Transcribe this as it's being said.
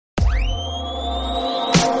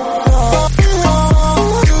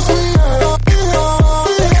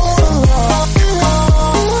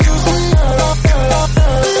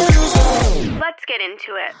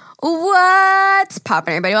What's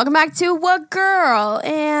poppin', everybody? Welcome back to What Girl,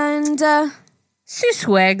 and Su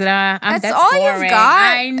suegra. That's all boring. you've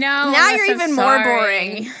got. I know. Now you're I'm even sorry. more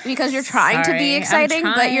boring because you're trying to be Sorry, exciting,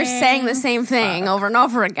 I'm but you're saying the trying. same thing over and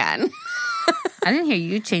over again. I didn't hear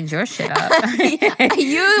you change your shit up.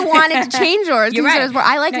 You wanted to change yours. You're right.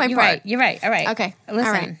 I like No, my you're part. Right. You're right. All right. Okay. Listen.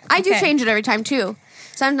 All right. I do Okay. change it every time too.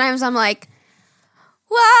 Sometimes I'm like,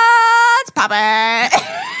 "What's poppin'?"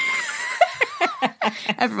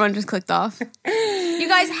 Everyone just clicked off. You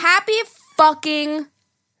guys, happy fucking.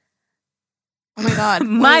 Oh my God.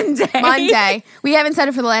 Monday. We haven't said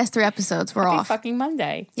it for the last 3 episodes. We're Happy off. fucking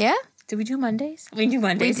Monday. Yeah? Did we do Mondays? We do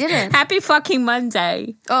Mondays. We didn't. Happy fucking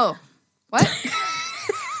Monday. Oh. What?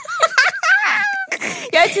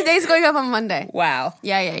 Yeah, today's going up on Monday. Wow.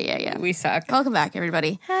 Yeah. We suck. Welcome back,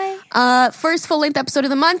 everybody. Hi. First full-length episode of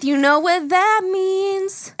the month. You know what that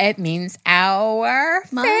means. It means our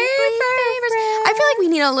Monthly favorites. I feel like we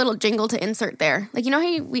need a little jingle to insert there. Like, you know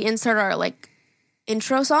how we insert our, like,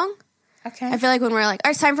 intro song? Okay. I feel like when we're like, all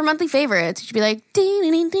right, it's time for monthly favorites, it should be like,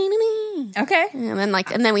 ding-ding-ding-ding-ding. Okay.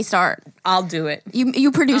 And then we start. I'll do it.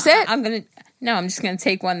 You produce it? I'm just gonna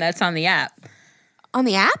take one that's on the app. On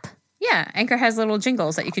the app? Yeah, Anchor has little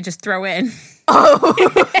jingles that you could just throw in. Oh.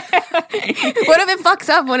 What if it fucks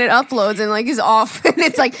up when it uploads and like is off and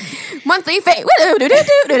it's like monthly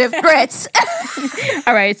favorites?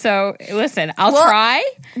 All right, so listen, I'll try.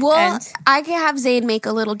 Well, and I can have Zane make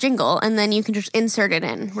a little jingle and then you can just insert it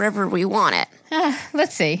in wherever we want it.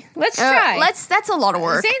 let's see. Let's try. That's a lot of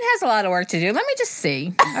work. Zane has a lot of work to do. Let me just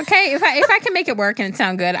see. Okay, if I can make it work and it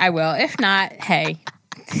sound good, I will. If not, hey.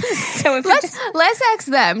 So if Let's ask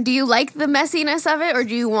them. Do you like the messiness of it, or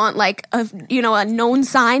do you want like a known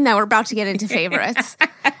sign that we're about to get into favorites,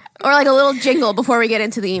 or like a little jingle before we get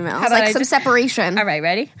into the emails, like some separation? All right,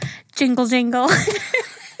 ready? Jingle, jingle.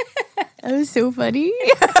 That was so funny.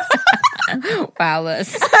 Wow,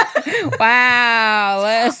 Liz. Wow,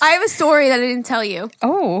 Liz. I have a story that I didn't tell you.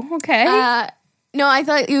 Oh, okay. No, I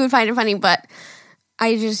thought you would find it funny, but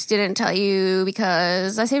I just didn't tell you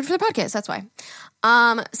because I saved it for the podcast. That's why.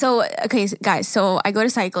 So, okay, guys, so I go to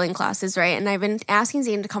cycling classes, right? And I've been asking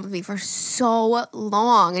Zane to come with me for so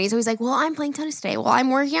long. And he's always like, well, I'm playing tennis today. Well,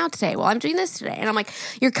 I'm working out today. Well, I'm doing this today. And I'm like,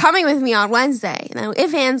 you're coming with me on Wednesday. And then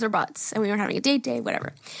if, ands, or buts. And we were having a date day,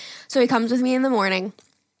 whatever. So he comes with me in the morning.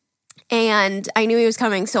 And I knew he was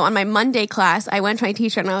coming. So on my Monday class, I went to my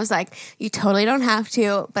teacher and I was like, you totally don't have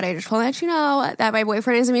to, but I just want to let you know that my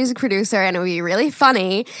boyfriend is a music producer and it would be really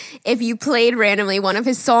funny if you played randomly one of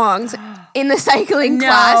his songs in the cycling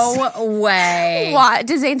class. No way. What?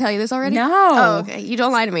 Did Zane tell you this already? No. Oh, okay. You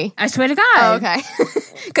don't lie to me. I swear to God. Oh, okay.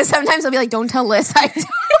 Because sometimes I'll be like, don't tell Liz I told you.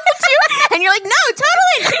 And you're like, no,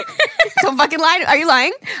 totally. Don't fucking lie. Are you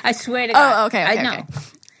lying? I swear to God. Oh, okay. I know.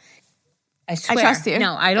 I swear. I trust you.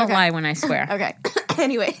 No, I don't lie when I swear. Okay.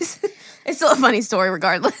 Anyways, it's still a funny story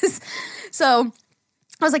regardless. So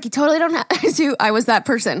I was like, you totally don't have to. I was that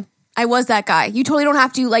person. I was that guy. You totally don't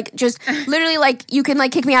have to, like, just literally, like, you can,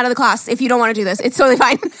 like, kick me out of the class if you don't want to do this. It's totally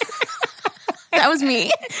fine. That was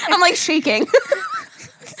me. I'm, like, shaking.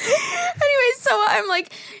 Anyways, so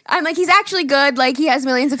I'm like, he's actually good. Like, he has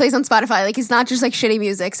millions of plays on Spotify. Like, he's not just, like, shitty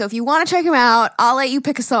music. So if you want to check him out, I'll let you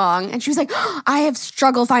pick a song. And she was like, I have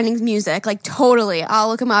struggle finding music. Like, totally. I'll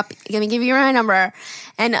look him up. Let me give you my number.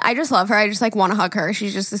 And I just love her. I just, like, want to hug her.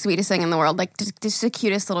 She's just the sweetest thing in the world. Like, just the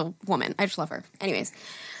cutest little woman. I just love her. Anyways.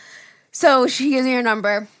 So she gives me her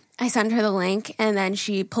number. I send her the link. And then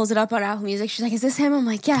she pulls it up on Apple Music. She's like, is this him? I'm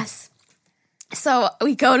like, yes. So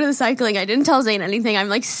we go to the cycling. I didn't tell Zane anything. I'm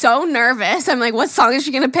like so nervous. I'm like, what song is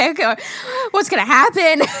she going to pick? Or what's going to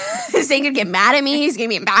happen? Is Zane going to get mad at me? He's going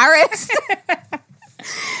to be embarrassed.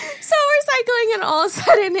 So we're cycling and all of a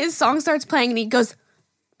sudden his song starts playing and he goes,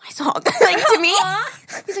 my song. Like to me.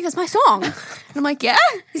 He's like, it's my song. And I'm like, yeah.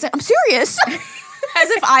 He's like, I'm serious. As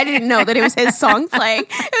if I didn't know that it was his song playing.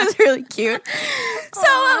 It was really cute.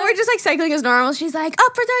 So we're just like cycling as normal. She's like,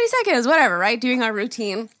 up for 30 seconds, whatever, right? Doing our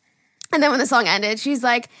routine. And then when the song ended, she's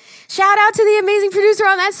like, shout out to the amazing producer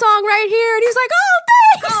on that song right here. And he's like, oh,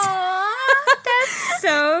 thanks. Aww, that's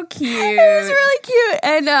so cute. It was really cute.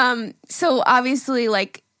 And so obviously,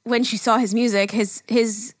 like, when she saw his music, his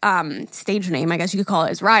stage name, I guess you could call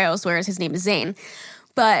it, is Rios, whereas his name is Zane.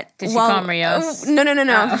 But did she call him Rios? No.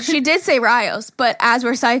 Oh. She did say Rios, but as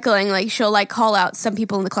we're cycling, like she'll like call out some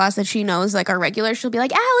people in the class that she knows like are regular. She'll be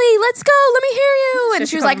like, Allie, let's go, let me hear you. And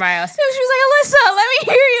So she was like, Rios. no, she was like, Alyssa, let me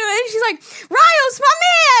hear you. And she's like, Rios, my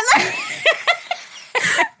man.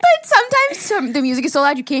 But sometimes the music is so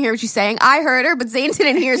loud you can't hear what she's saying. I heard her, but Zane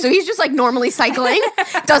didn't hear, so he's just like normally cycling,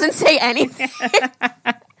 doesn't say anything.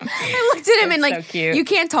 I looked at him and like, so cute. you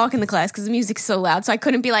can't talk in the class because the music's so loud. So I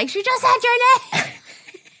couldn't be like, she just said your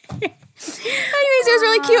name. Anyways, it was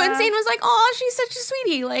really cute. And Zane was like, oh, she's such a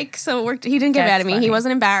sweetie. Like, so he didn't get mad at me. funny. He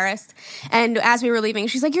wasn't embarrassed. And as we were leaving,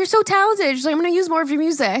 she's like, you're so talented. She's like, I'm going to use more of your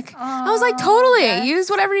music. I was like, totally. Use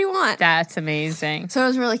whatever you want. That's amazing. So it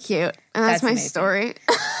was really cute. And that's my amazing. story.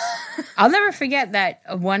 I'll never forget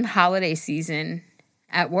that one holiday season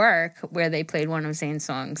at work where they played one of Zane's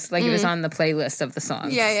songs. Like, it was on the playlist of the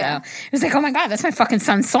songs. Yeah. So it was like, oh my God, that's my fucking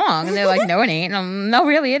son's song. And they're like, no, it ain't. No,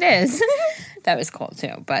 really, it is. That was cool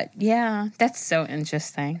too. But yeah, that's so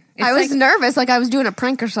interesting. It's I was nervous, like I was doing a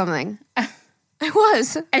prank or something. I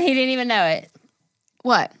was. and he didn't even know it.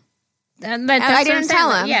 What? And I didn't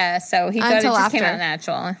tell him. Yeah, so he thought it Until just came after. out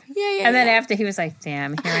natural. Yeah. And then after he was like,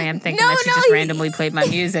 damn, here I am thinking No, that she no, just he- randomly played my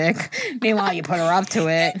music. Meanwhile, you put her up to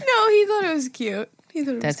it. No, he thought it was cute. He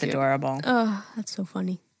thought it was That's cute. adorable. Oh, that's so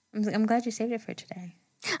funny. I'm glad you saved it for today.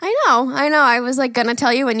 I know. I was like gonna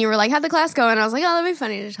tell you when you were like, how'd the class go? And I was like, oh, that'd be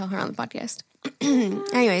funny to tell her on the podcast.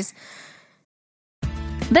 Anyways.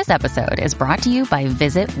 This episode is brought to you by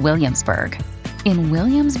Visit Williamsburg. In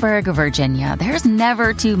Williamsburg, Virginia, there's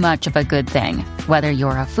never too much of a good thing. Whether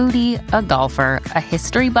you're a foodie, a golfer, a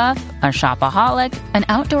history buff, a shopaholic, an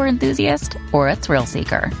outdoor enthusiast, or a thrill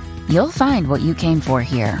seeker, you'll find what you came for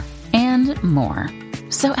here and more.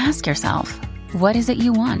 So ask yourself, what is it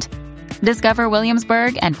you want? Discover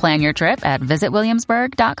Williamsburg and plan your trip at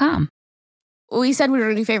visitwilliamsburg.com. We said we were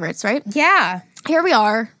gonna do favorites, right? Yeah. Here we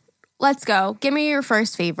are. Let's go. Give me your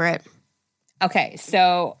first favorite. Okay,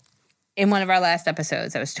 so in one of our last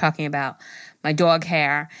episodes, I was talking about my dog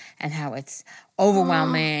hair and how it's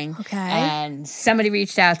overwhelming. Okay. And somebody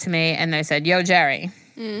reached out to me and they said, yo, Jerry,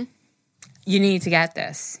 you need to get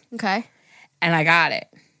this. Okay. And I got it.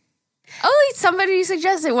 Oh, somebody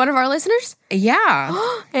suggested, one of our listeners?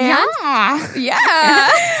 Yeah. And? Yeah.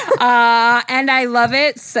 Yeah. And I love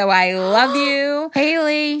it. So I love you.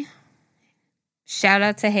 Haley. Shout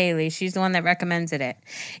out to Haley. She's the one that recommended it.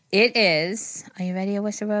 It is, are you ready,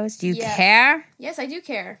 Alyssa Rose? Do you care? Yes, I do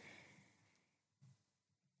care.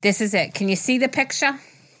 This is it. Can you see the picture?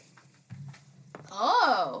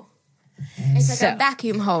 Oh. It's like So- a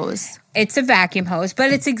vacuum hose. It's a vacuum hose,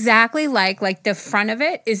 but it's exactly like the front of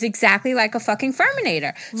it is exactly like a fucking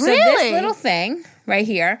Furminator. So this Really? little thing right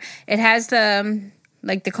here, it has the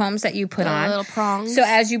like the combs that you put The on. little prongs. So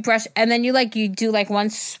as you brush, and then you do like one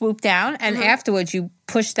swoop down, and afterwards you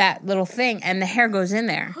push that little thing, and the hair goes in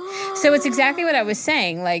there. So it's exactly what I was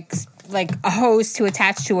saying, like a hose to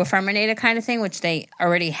attach to a Furminator kind of thing, which they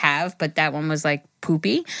already have, but that one was like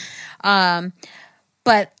poopy.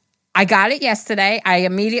 But I got it yesterday. I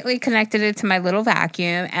immediately connected it to my little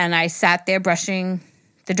vacuum, and I sat there brushing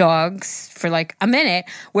the dogs for like a minute,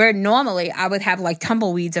 where normally I would have like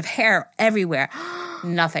tumbleweeds of hair everywhere.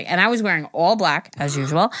 Nothing. And I was wearing all black as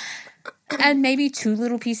usual, and maybe 2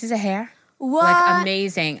 little pieces of hair. What? Like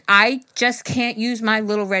amazing. I just can't use my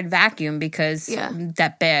little red vacuum because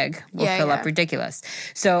that bag will fill up ridiculous.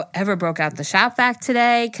 So Ever broke out the shop vac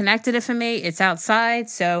today, connected it for me. It's outside.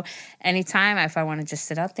 So anytime if I want to just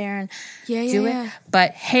sit out there and do it.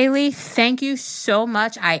 But Haley, thank you so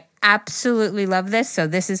much. I absolutely love this. So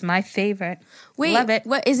this is my favorite. Wait, love it.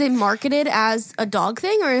 what is it marketed as a dog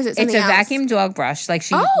thing or is it It's something a else? vacuum dog brush. Like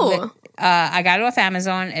I got it off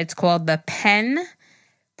Amazon. It's called the Pen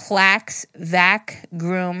Plax Vac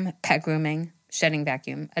Groom Pet Grooming Shedding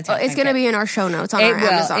Vacuum. It's going to be in our show notes on It our will.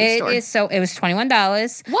 Amazon It store. is so. It was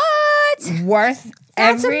 $21. What? Worth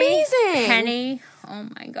That's every amazing. penny. Oh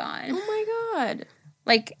my god! Oh my god!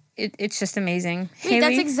 Like it's just amazing. Wait, Haley,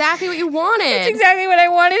 that's exactly what you wanted. that's exactly what I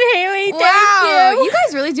wanted, Haley. Wow, Thank you. you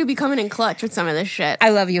guys really do be coming in clutch with some of this shit. I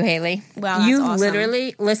love you, Haley. Wow, that's you awesome.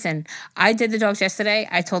 literally listen. I did the dogs yesterday.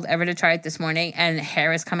 I told Ever to try it this morning, and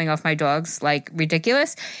hair is coming off my dogs like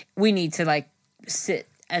ridiculous. We need to like sit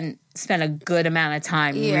and spend a good amount of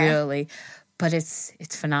time, really. But it's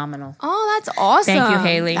phenomenal. Oh, that's awesome. Thank you,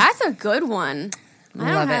 Haley. That's a good one. I don't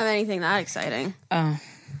Love have it. anything that exciting. Oh,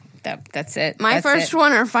 that's it. My That's first it.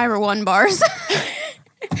 one are Fiber One bars.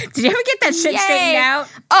 Did you ever get that shit Yay. straightened out?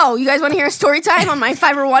 Oh, you guys want to hear a story time on my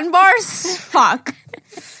Fiber One bars? Fuck.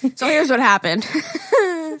 So here's what happened.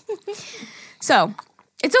 So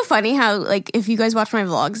it's so funny how like if you guys watch my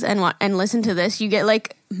vlogs and listen to this, you get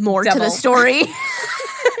like more to Double. the story.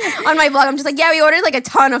 On my vlog, I'm just like, yeah, we ordered like a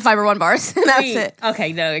ton of Fiber One bars, and that's it.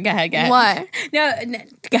 Okay, no, go ahead. What? No,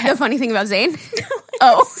 go ahead. The funny thing about Zane?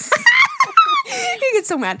 Oh. He gets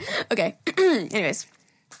so mad. Okay. Anyways.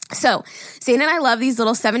 So, Zane and I love these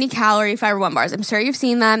little 70-calorie Fiber One bars. I'm sure you've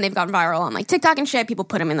seen them. They've gone viral on like TikTok and shit. People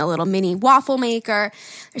put them in the little mini waffle maker.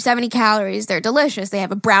 They're 70 calories. They're delicious. They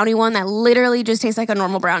have a brownie one that literally just tastes like a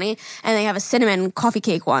normal brownie. And they have a cinnamon coffee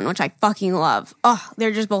cake one, which I fucking love. Oh,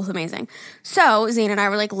 they're just both amazing. So, Zane and I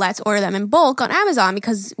were like, let's order them in bulk on Amazon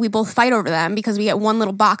because we both fight over them because we get one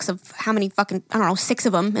little box of how many fucking, I don't know, 6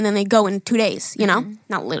 of them. And then they go in 2 days, you know?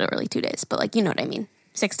 Not literally 2 days, but like, you know what I mean.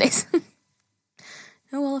 6 days.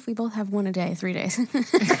 Oh, well, if we both have one a day, 3 days.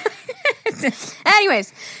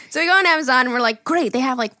 Anyways, so we go on Amazon and we're like, great, they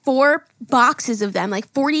have like 4 boxes of them,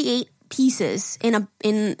 like 48 pieces in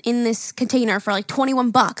this container for like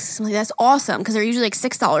 $21. I'm like, that's awesome because they're usually like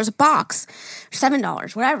 $6 a box, or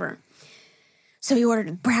 $7, whatever. So we ordered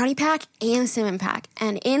a brownie pack and a cinnamon pack,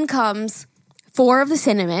 and in comes 4 of the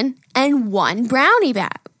cinnamon and 1 brownie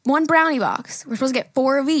box. We're supposed to get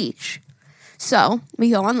 4 of each. So we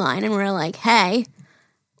go online and we're like, hey,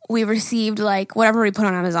 we received like whatever we put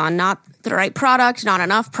on Amazon, not the right product, not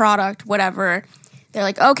enough product, whatever. They're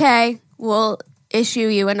like, okay, we'll issue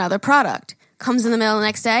you another product. Comes in the middle of the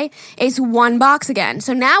next day, it's 1 box again.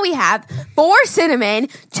 So now we have 4 cinnamon,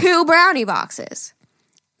 2 brownie boxes.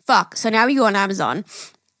 Fuck. So now we go on Amazon.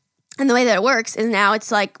 And the way that it works is now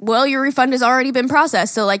it's like, well, your refund has already been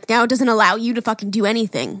processed. So like now it doesn't allow you to fucking do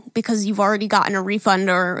anything because you've already gotten a refund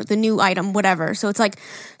or the new item, whatever. So it's like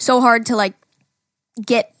so hard to like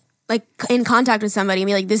get like in contact with somebody and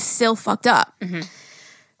be like, this is still fucked up. Mm-hmm.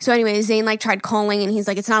 So anyway, Zane like tried calling and he's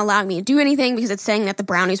like, it's not allowing me to do anything because it's saying that the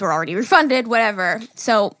brownies were already refunded, whatever.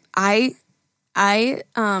 So I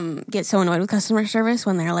get so annoyed with customer service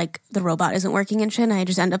when they're like, the robot isn't working and shit. And I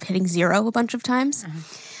just end up hitting 0 a bunch of times. Mm-hmm.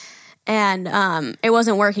 And it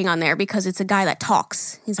wasn't working on there because it's a guy that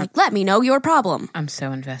talks. He's like, let me know your problem. I'm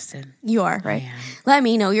so invested. You are, right? Let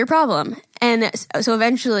me know your problem. And so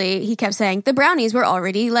eventually he kept saying, the brownies were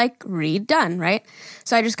already like redone, right?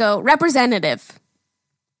 So I just go, representative.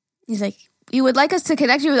 He's like, you would like us to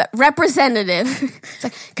connect you with a representative. It's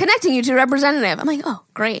like, connecting you to a representative. I'm like, oh,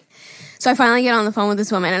 great. So I finally get on the phone with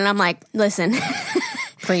this woman and I'm like, listen.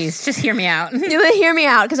 Please, just hear me out. Hear me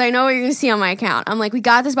out, because I know what you're going to see on my account. I'm like, we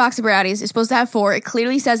got this box of brownies. It's supposed to have 4. It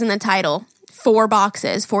clearly says in the title, 4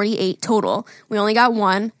 boxes, 48 total. We only got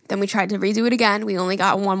 1. Then we tried to redo it again. We only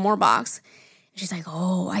got 1 more box. And she's like,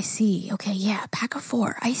 oh, I see. Okay, yeah, pack of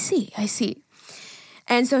 4. I see.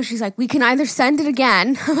 And so she's like, we can either send it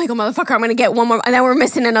again. I'm like, oh, motherfucker, I'm going to get 1 more. And then we're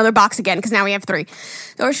missing another box again, because now we have 3.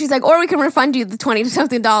 Or she's like, or we can refund you the $20 to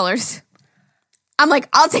something. I'm like,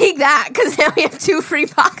 I'll take that because now we have 2 free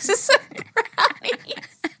boxes of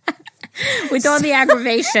brownies. With all the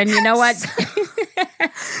aggravation, you know what?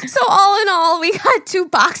 So all in all, we got 2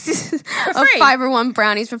 boxes of Fiber One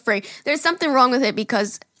brownies for free. There's something wrong with it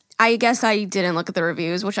because I guess I didn't look at the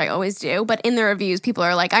reviews, which I always do. But in the reviews, people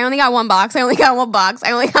are like, I only got 1 box. I only got 1 box.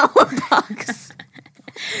 I only got 1 box.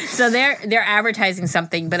 So they're advertising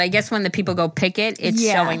something, but I guess when the people go pick it, it's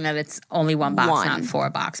showing that it's only 1 box, not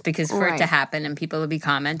 4 box. Because for it to happen and people to be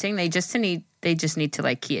commenting, they just need to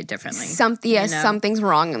like key it differently. Something's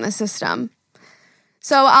wrong in the system.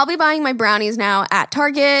 So I'll be buying my brownies now at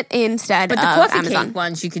Target instead of Amazon. But the coffee cake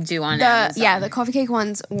ones you could do on Amazon. Yeah, the coffee cake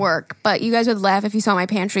ones work. But you guys would laugh if you saw my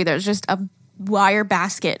pantry. There's just a wire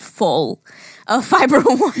basket full of Fiber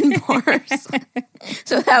One bars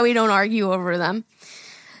so that we don't argue over them.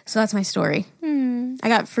 So that's my story. I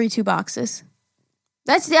got free 2 boxes.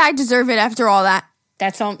 I deserve it after all that.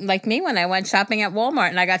 That's like me when I went shopping at Walmart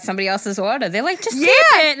and I got somebody else's order. They're like, just keep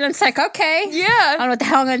it. And it's like, okay. Yeah. I don't know what the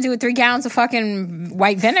hell I'm going to do with 3 gallons of fucking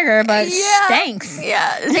white vinegar, but thanks.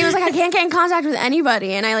 Yeah. He was like, I can't get in contact with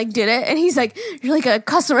anybody. And I like did it. And he's like, you're like a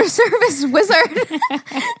customer service wizard.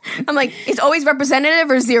 I'm like, it's always representative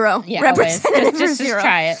or 0. Yeah, representative just 0. Just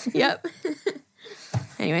try it. Yep.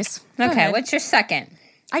 Anyways. Okay, what's your second?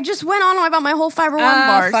 I just went on about my whole Fiber One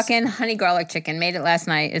bars. Fucking honey garlic chicken. Made it last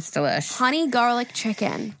night. It's delish. Honey garlic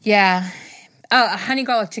chicken. Yeah. Oh, a honey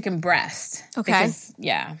garlic chicken breast. Okay. Because,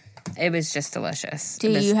 it was just delicious. Do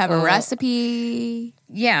you have a recipe?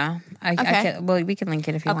 Yeah. I can, we can link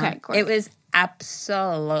it if you want. Okay, cool. It was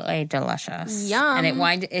absolutely delicious. Yum.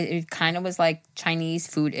 And it kind of was like Chinese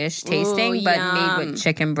food-ish tasting, but made with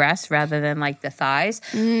chicken breast rather than like the thighs,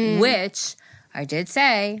 which I did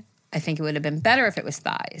say, I think it would have been better if it was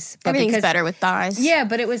thighs. But Everything's better with thighs. Yeah,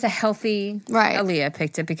 but it was a healthy... Right. Aaliyah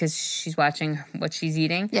picked it because she's watching what she's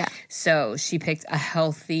eating. Yeah. So she picked a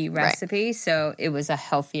healthy recipe. Right. So it was a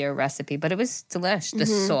healthier recipe. But it was delish. The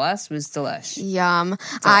sauce was delish. Yum.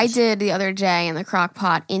 Delish. I did the other day in the crock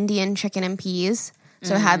pot Indian chicken and peas.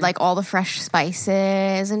 So it had like all the fresh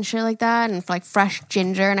spices and shit like that. And like fresh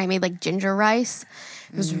ginger. And I made like ginger rice.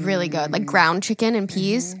 It was really good. Like ground chicken and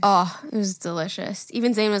peas. Oh, it was delicious.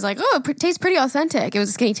 Even Zane was like, oh, it tastes pretty authentic. It was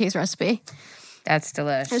a Skinny Taste recipe. That's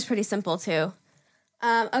delicious. It was pretty simple too.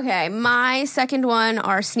 Okay, my second one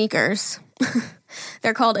are sneakers.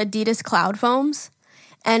 They're called Adidas Cloud Foams.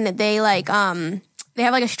 And they they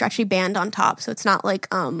have like a stretchy band on top, so it's not like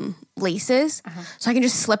laces. So I can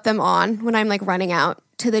just slip them on when I'm like running out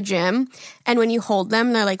to the gym. And when you hold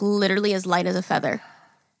them, they're like literally as light as a feather.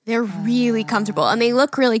 They're really comfortable, and they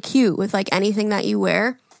look really cute with like anything that you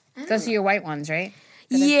wear. Those are your white ones, right?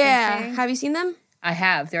 Yeah. Have you seen them? I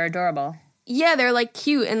have. They're adorable. Yeah, they're like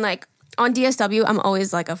cute, and like on DSW, I'm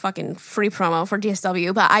always like a fucking free promo for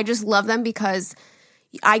DSW, but I just love them because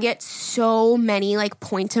I get so many like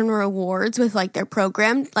points and rewards with like their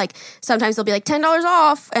program. Like sometimes they'll be like $10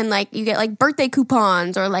 off, and like you get like birthday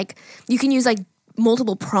coupons, or like you can use like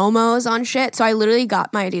multiple promos on shit. So I literally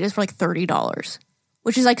got my Adidas for like $30,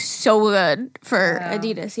 which is like so good for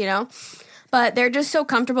Adidas, you know? But they're just so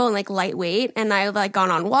comfortable and like lightweight, and I've like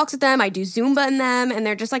gone on walks with them. I do Zumba in them, and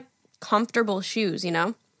they're just like comfortable shoes, you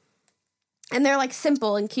know? And they're like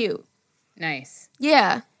simple and cute. Nice.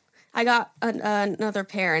 Yeah. I got another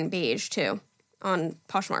pair in beige too on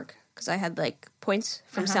Poshmark because I had like points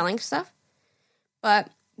from selling stuff. But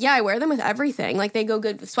yeah, I wear them with everything. Like they go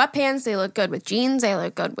good with sweatpants. They look good with jeans. They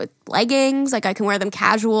look good with leggings. Like I can wear them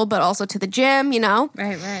casual, but also to the gym, you know?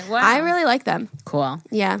 Right. Wow. I really like them. Cool.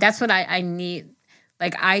 Yeah. That's what I need.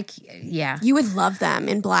 Like yeah. You would love them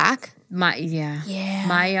in black. Yeah.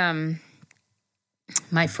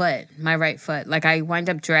 My foot, my right foot, like I wind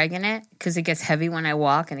up dragging it because it gets heavy when I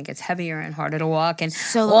walk, and it gets heavier and harder to walk. And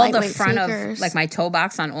so all the front sneakers. of like my toe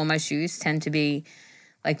box on all my shoes tend to be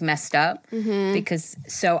like messed up because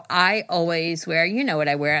so I always wear, you know what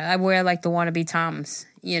I wear? I wear like the wannabe Toms,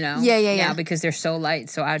 you know? Yeah. Because they're so light,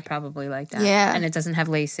 so I'd probably like that. Yeah. And it doesn't have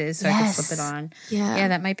laces, so I can slip it on. Yeah,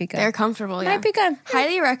 that might be good. They're comfortable, Might be good.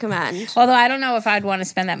 Highly recommend. Although I don't know if I'd want to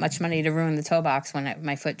spend that much money to ruin the toe box when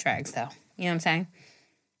my foot drags, though. You know what I'm saying?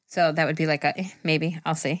 So that would be like a maybe,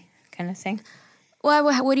 I'll see kind of thing. Well,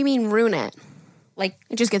 what do you mean ruin it? Like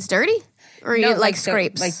it just gets dirty? Or you like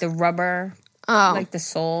scrapes? Like the rubber, like the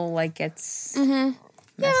sole like gets yeah,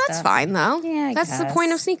 that's up. Fine though. Yeah, that's the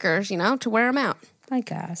point of sneakers, you know, to wear them out. I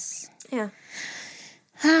guess. Yeah.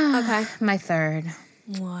 Okay. My third.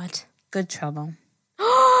 What? Good Trouble.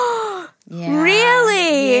 Yeah.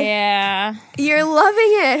 Really? Yeah. You're loving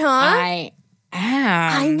it, huh? I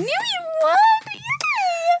am. I knew you would.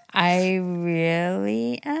 I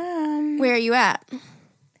really am. Where are you at?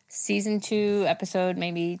 Season 2, episode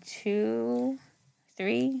maybe 2,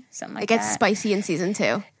 3, something like that. It gets spicy in season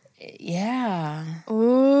 2. Yeah.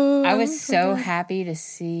 Ooh. I was so happy to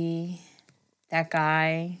see that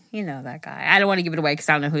guy. You know that guy. I don't want to give it away because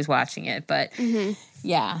I don't know who's watching it, but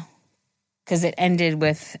yeah. Because it ended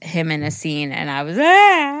with him in a scene, and I was,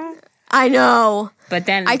 I know. But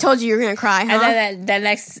then I told you were going to cry, huh? And then that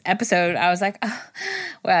next episode, I was like, oh,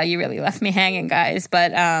 well, you really left me hanging, guys.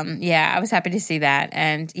 But yeah, I was happy to see that.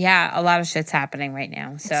 And yeah, a lot of shit's happening right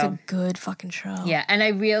now. So it's a good fucking show. Yeah, and I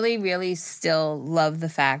really, really still love the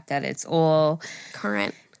fact that it's all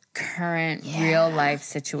current real life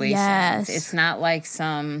situations. Yes. It's not like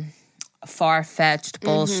some far-fetched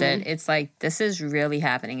bullshit. It's like this is really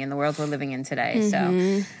happening in the world we're living in today. So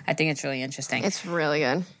I think it's really interesting. It's really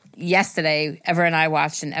good. Yesterday, Ever and I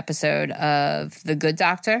watched an episode of The Good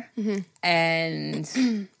Doctor.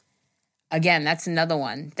 And again, that's another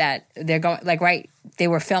one that they're going, like, right, they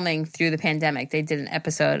were filming through the pandemic. They did an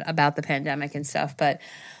episode about the pandemic and stuff. But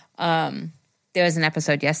there was an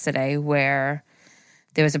episode yesterday where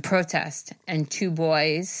there was a protest and 2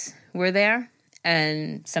 boys were there.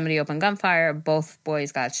 And somebody opened gunfire. Both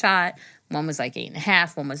boys got shot. One was like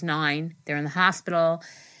 8.5. One was 9. They're in the hospital.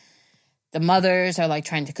 The mothers are like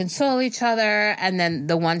trying to console each other. And then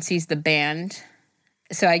the one sees the band.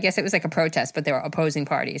 So I guess it was like a protest, but they were opposing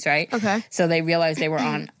parties, right? Okay. So they realized they were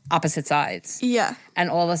on opposite sides. Yeah. And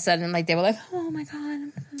all of a sudden, like, they were like, oh my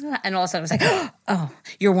God. And all of a sudden it was like, oh,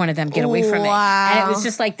 you're one of them. Get away from me. And it was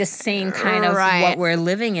just like the same kind of what we're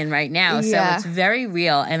living in right now. Yeah. So it's very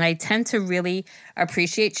real. And I tend to really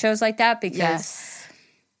appreciate shows like that because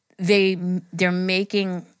they're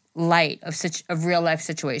making light of real life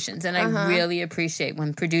situations. And I really appreciate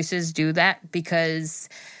when producers do that because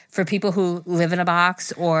for people who live in a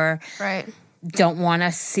box or don't want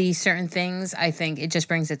to see certain things, I think it just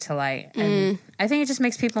brings it to light. And I think it just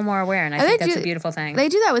makes people more aware. And I think that's a beautiful thing. They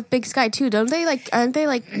do that with Big Sky too, don't they? Like, aren't they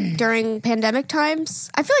like during pandemic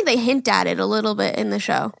times? I feel like they hint at it a little bit in the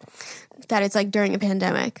show that it's like during a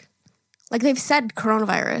pandemic. Like they've said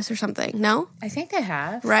coronavirus or something. No? I think they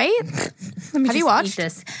have. Right? Have you watched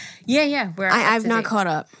this? Yeah. I've not caught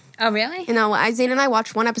up. Oh, really? You know, Zane and I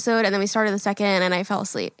watched one episode and then we started the second and I fell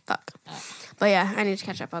asleep. Fuck. Oh. But yeah, I need to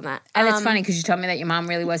catch up on that. And it's funny because you told me that your mom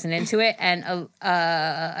really wasn't into it. And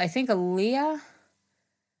I think Aaliyah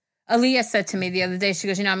said to me the other day, she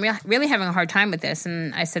goes, I'm really having a hard time with this.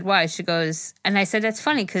 And I said, why? She goes, and I said, that's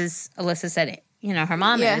funny because Alyssa said, her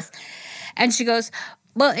mom is. And she goes,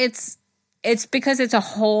 well, it's because it's a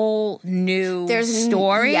whole new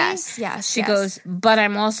story. Yes. She goes, but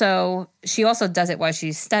she also does it while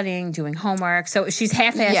she's studying, doing homework. So she's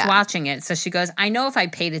half-assed watching it. So she goes, I know if I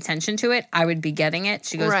paid attention to it, I would be getting it.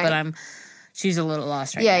 She goes, but she's a little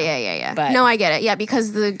lost right now. Yeah. But, no, I get it. Yeah,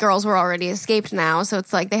 because the girls were already escaped now. So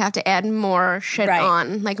it's like they have to add more shit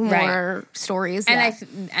on, like more stories.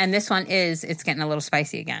 And this one it's getting a little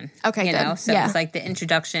spicy again. Okay, good. So it's like the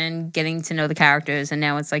introduction, getting to know the characters, and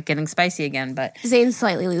now it's like getting spicy again. But Zane's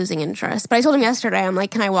slightly losing interest. But I told him yesterday, I'm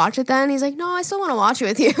like, can I watch it then? He's like, no, I still want to watch it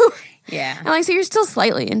with you. Yeah. I'm like, so you're still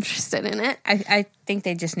slightly interested in it. I think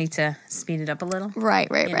they just need to speed it up a little. Right.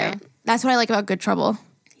 That's what I like about Good Trouble.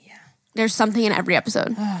 There's something in every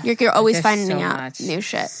episode. You're always finding out new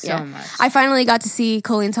shit. So much. I finally got to see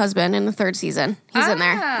Colleen's husband in the 3rd season. He's in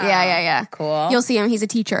there. Yeah. Cool. You'll see him. He's a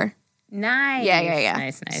teacher. Nice. Yeah.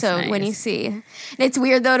 Nice. So when you see... It's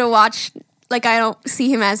weird, though, to watch... Like, I don't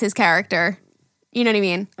see him as his character. You know what I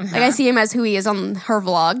mean? Like, I see him as who he is on her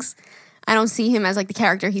vlogs. I don't see him as, like, the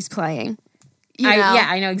character he's playing. You know?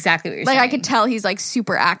 I know exactly what you're saying. Like, I could tell he's, like,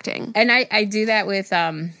 super acting. And I do that with...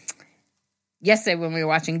 Yesterday when we were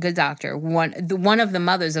watching Good Doctor, one of the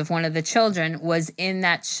mothers of one of the children was in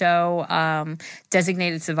that show,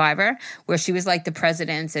 Designated Survivor, where she was like the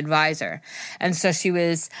president's advisor. And so she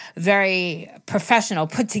was very professional,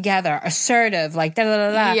 put together, assertive, like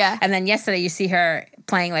da-da-da-da. Yeah. And then yesterday you see her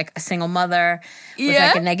playing like a single mother with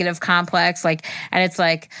like a negative complex. Like, and it's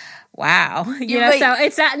like... Wow. You know, so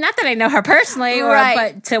it's not that I know her personally,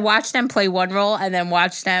 but to watch them play one role and then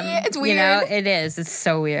watch them, it's weird. You know, it is. It's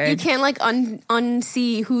so weird. You can't like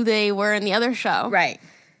unsee who they were in the other show. Right.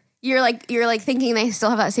 You're like thinking they still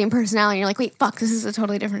have that same personality. You're like, wait, fuck, this is a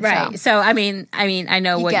totally different show. Right. So, I mean, I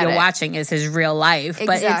know what you're watching is his real life,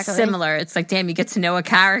 but it's similar. It's like, damn, you get to know a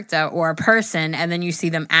character or a person and then you see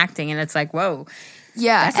them acting and it's like, whoa.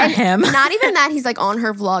 Yeah. That's not him. Not even that he's like on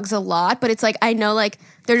her vlogs a lot, but it's like, I know like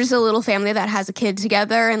they're just a little family that has a kid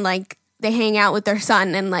together and like they hang out with their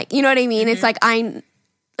son and like, you know what I mean? Mm-hmm. It's like,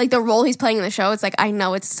 like the role he's playing in the show, it's like, I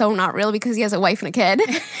know it's so not real because he has a wife and a kid.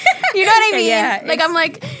 You know what I mean? Yeah, like, I'm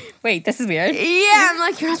like, wait, this is weird. Yeah. I'm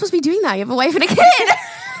like, you're not supposed to be doing that. You have a wife and a kid.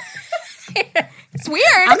 It's weird.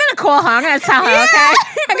 I'm going to call her. I'm going to tell her, okay?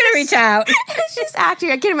 I'm going to reach out. She's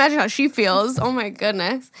acting. I can't imagine how she feels. Oh my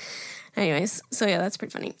goodness. Anyways, so yeah, that's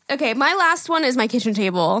pretty funny. Okay, my last one is my kitchen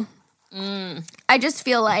table. I just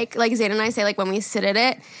feel like Zane and I say, like when we sit at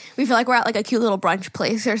it, we feel like we're at like a cute little brunch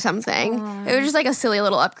place or something. It was just like a silly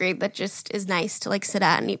little upgrade that just is nice to like sit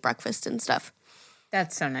at and eat breakfast and stuff.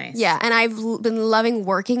 That's so nice. Yeah, and I've been loving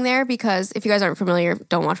working there because if you guys aren't familiar,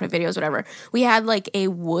 don't watch my videos, whatever. We had like a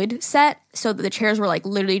wood set, so the chairs were like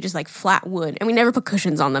literally just like flat wood, and we never put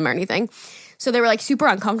cushions on them or anything. So they were like super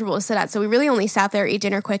uncomfortable to sit at. So we really only sat there, ate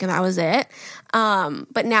dinner quick, and that was it.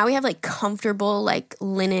 But now we have like comfortable like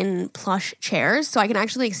linen plush chairs. So I can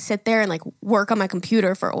actually like, sit there and like work on my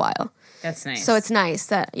computer for a while. That's nice. So it's nice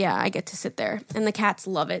that, I get to sit there. And the cats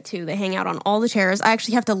love it too. They hang out on all the chairs. I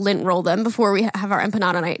actually have to lint roll them before we have our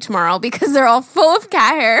empanada night tomorrow because they're all full of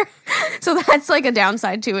cat hair. So that's like a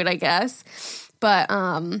downside to it, I guess. But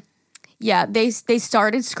they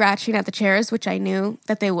started scratching at the chairs, which I knew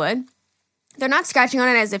that they would. They're not scratching on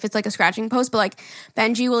it as if it's like a scratching post, but like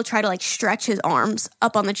Benji will try to like stretch his arms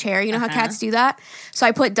up on the chair. You know how cats do that? So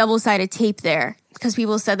I put double-sided tape there because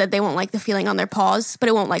people said that they won't like the feeling on their paws, but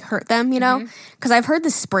it won't like hurt them, you know? Because I've heard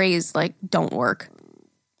the sprays like don't work.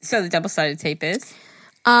 So the double-sided tape is?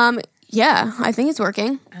 Yeah, I think it's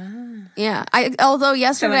working. Yeah. Although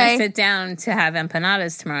yesterday... So when I sit down to have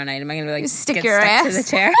empanadas tomorrow night, am I going to be like stick your ass to the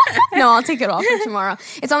chair? No, I'll take it off for tomorrow.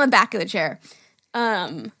 It's on the back of the chair.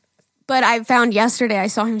 But I found yesterday, I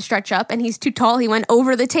saw him stretch up, and he's too tall. He went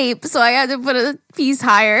over the tape, so I had to put a piece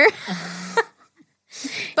higher.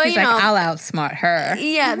 But he's I'll outsmart her.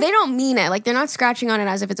 Yeah, they don't mean it. Like, they're not scratching on it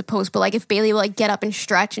as if it's a post. But, like, if Bailey will, like, get up and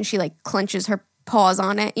stretch, and she, like, clenches her paws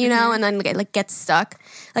on it, you know, and then, like, gets stuck.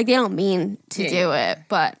 Like, they don't mean to do it.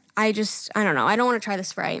 But I don't know. I don't want to try the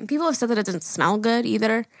spray. And people have said that it doesn't smell good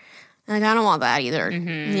either. Like, I don't want that either,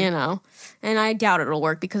 you know. And I doubt it'll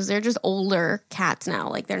work because they're just older cats now.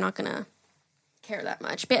 Like, they're not going to care that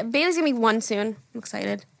much. Bailey's going to be 1 soon. I'm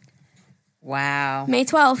excited. Wow. May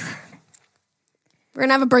 12th. We're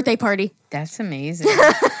gonna have a birthday party. That's amazing.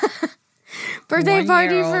 Birthday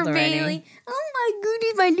party for Bailey. Oh my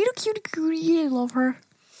goodness, my little cutie. I love her.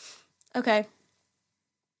 Okay.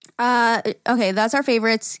 Okay, that's our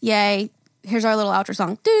favorites. Yay. Here's our little outro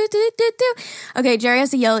song. Do, do, do, do. Okay, Jerry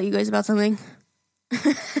has to yell at you guys about something.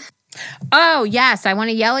 Oh, yes. I want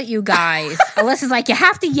to yell at you guys. Alyssa's like, you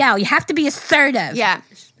have to yell. You have to be assertive. Yeah.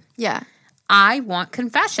 Yeah. I want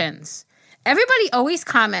confessions. Everybody always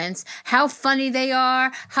comments how funny they are.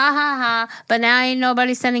 Ha, ha, ha. But now ain't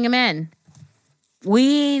nobody sending them in.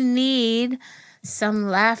 We need some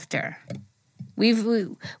laughter.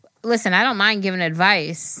 Listen, I don't mind giving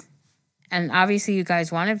advice. And obviously you guys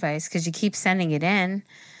want advice because you keep sending it in.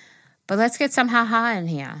 But let's get some ha-ha in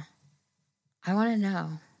here. I want to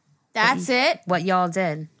know. That's it? What y'all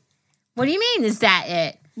did. What do you mean, is that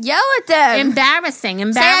it? Yell at them. Embarrassing.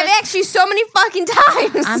 Say I've asked you so many fucking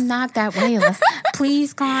times. I'm not that way.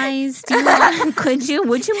 Please, guys. Would you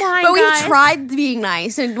mind, But guys? we tried being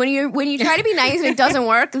nice. And when you try to be nice and it doesn't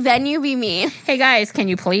work, then you be mean. Hey, guys, can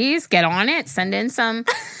you please get on it? Send in some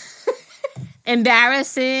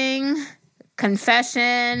embarrassing,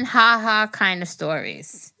 confession, ha-ha kind of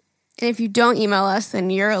stories. And if you don't email us, then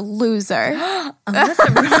you're a loser.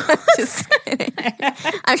 Just kidding.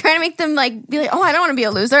 I'm trying to make them be like, oh, I don't want to be a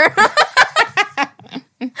loser.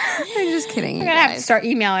 I'm just kidding. I'm going to have to start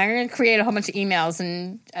emailing. I'm going to create a whole bunch of emails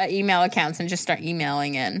and email accounts and just start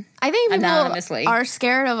emailing in. I think people anonymously. Are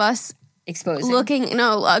scared of us exposing.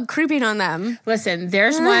 Creeping on them. Listen,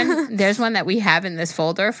 there's one that we have in this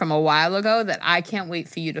folder from a while ago that I can't wait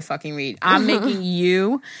for you to fucking read. I'm making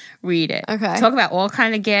you read it. Okay. Talk about all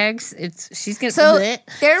kind of gags. She's gonna. So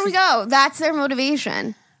there we go. That's their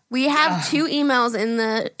motivation. We have 2 emails in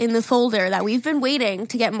the folder that we've been waiting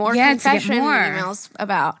to get more confession emails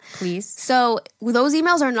about. Please. So those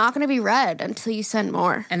emails are not going to be read until you send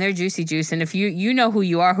more. And they're juicy juice. And if you know who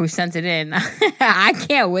you are who sent it in, I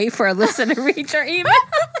can't wait for Alyssa to read your email.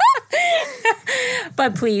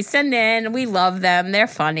 But please send in. We love them. They're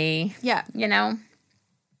funny. Yeah.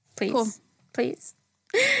 Please. Cool. Please.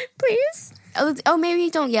 Please. Oh, maybe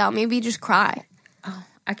don't yell. Maybe just cry. Oh,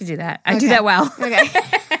 I could do that. I do that well. Okay.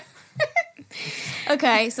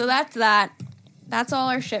 Okay, so that's that. That's all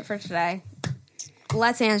our shit for today.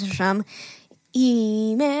 Let's answer some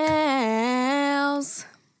emails.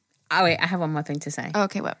 Oh, wait. I have one more thing to say.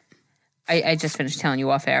 Okay, what? I just finished telling you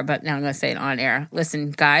off air, but now I'm going to say it on air.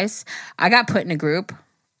 Listen, guys, I got put in a group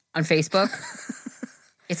on Facebook.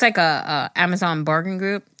 It's like a Amazon bargain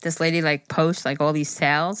group. This lady posts all these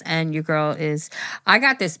sales, and your girl is. I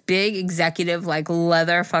got this big executive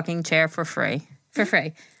leather fucking chair for free.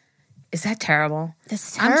 Is that terrible?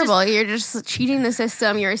 That's terrible. You're just cheating the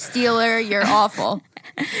system. You're a stealer. You're awful.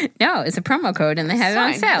 No, it's a promo code, and they have it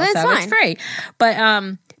on sale, so it's free. But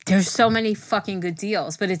there's so many fucking good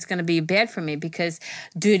deals, but it's going to be bad for me because,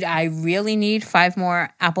 dude, I really need 5 more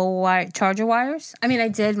Apple charger wires. I mean, I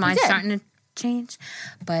did. Mine's starting to change,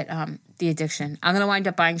 but the addiction. I'm going to wind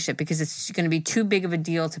up buying shit because it's going to be too big of a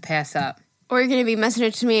deal to pass up. Or you're going to be messaging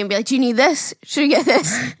it to me and be like, do you need this? Should you get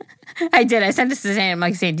this? I did. I sent this to Zane.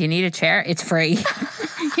 I'm saying, do you need a chair? It's free.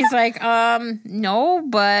 He's like, no,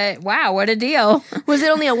 but wow, what a deal. Was it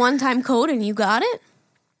only a one-time code and you got it?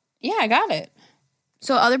 Yeah, I got it.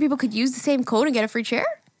 So other people could use the same code and get a free chair?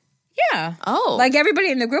 Yeah. Oh.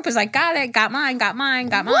 Everybody in the group was like, got it, got mine.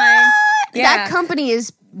 What? Yeah. That company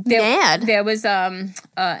is mad. There was a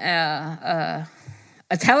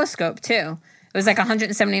telescope, too. It was a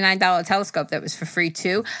 $179 telescope that was for free,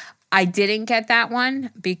 too. I didn't get that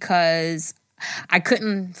one because I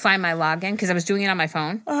couldn't find my login because I was doing it on my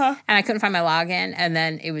phone. And I couldn't find my login, and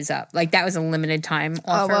then it was up. That was a limited time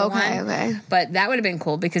offer okay. But that would have been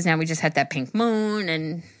cool because now we just had that pink moon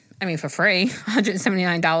and, for free.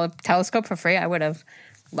 $179 telescope for free. I would have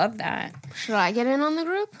loved that. Should I get in on the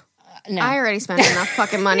group? No. I already spent enough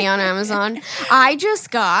fucking money on Amazon. I just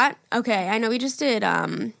got, I know we just did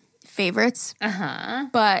favorites.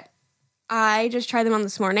 But I just tried them on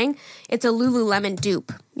this morning. It's a Lululemon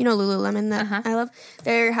dupe. You know Lululemon that I love?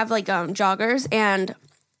 They have joggers, and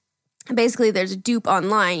basically there's a dupe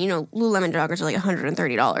online. Lululemon joggers are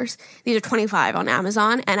 $130. These are $25 on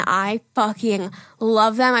Amazon, and I fucking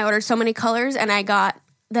love them. I ordered so many colors, and I got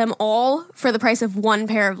them all for the price of one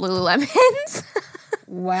pair of Lululemons.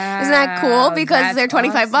 Wow. Isn't that cool? Because they're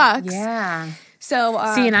 $25. Awesome. Yeah. So,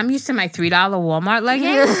 see, and I'm used to my $3 Walmart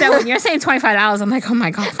leggings. So when you're saying $25, I'm like, oh my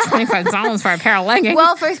God, $25 for a pair of leggings.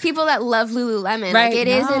 Well, for people that love Lululemon, right, it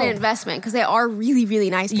is an investment because they are really, really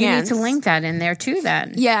nice pants. You need to link that in there too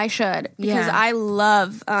then. Yeah, I should. Because I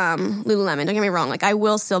love Lululemon. Don't get me wrong. I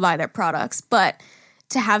will still buy their products, but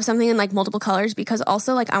to have something in like multiple colors because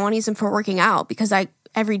also like I want to use them for working out because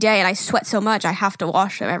every day and I sweat so much I have to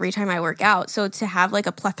wash them every time I work out. So to have like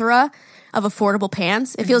a plethora of affordable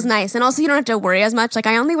pants, it feels nice. And also you don't have to worry as much. Like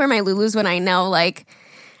I only wear my Lulus when I know like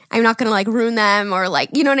I'm not going to like ruin them or like,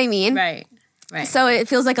 you know what I mean? Right. So it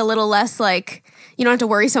feels like a little less like you don't have to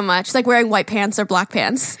worry so much. It's like wearing white pants or black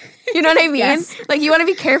pants. You know what I mean? Yes. Like you want to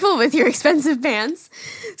be careful with your expensive pants.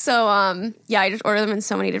 So I just order them in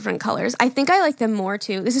so many different colors. I think I like them more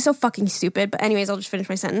too. This is so fucking stupid, but anyways, I'll just finish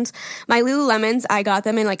my sentence. My Lululemons, I got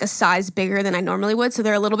them in like a size bigger than I normally would, so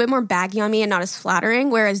they're a little bit more baggy on me and not as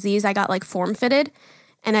flattering, whereas these I got like form fitted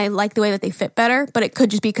and I like the way that they fit better, but it could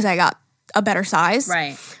just be because I got a better size.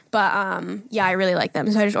 Right. But I really like them,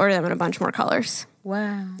 so I just ordered them in a bunch more colors.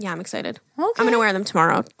 Wow. Yeah, I'm excited. Okay. I'm going to wear them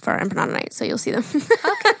tomorrow for Empanada Night, so you'll see them. Okay.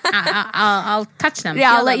 I'll touch them.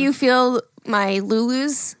 Yeah, I'll let you feel my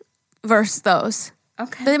Lulus versus those.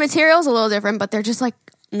 Okay. The material's a little different, but they're just like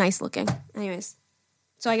nice looking. Anyways,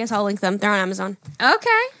 so I guess I'll link them. They're on Amazon.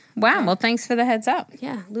 Okay. Wow. Well, thanks for the heads up.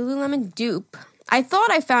 Yeah, Lululemon dupe. I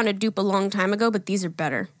thought I found a dupe a long time ago, but these are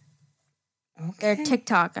better. Okay. They're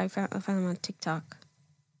TikTok. I found them on TikTok.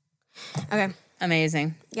 Okay.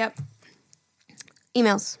 Amazing. Yep.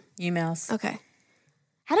 Emails. Okay.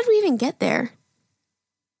 How did we even get there?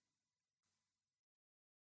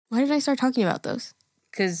 Why did I start talking about those?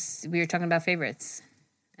 Because we were talking about favorites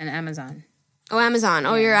and Amazon. Oh, Amazon.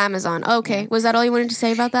 Oh, you're Amazon. Okay. Was that all you wanted to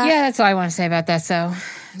say about that? Yeah, that's all I want to say about that. So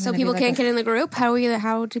people can't get in the group? How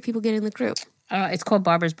do people get in the group? It's called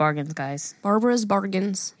Barbara's Bargains, guys. Barbara's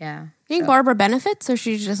Bargains. Yeah. You think Barbara benefits or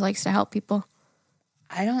she just likes to help people?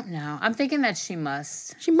 I don't know. I'm thinking that she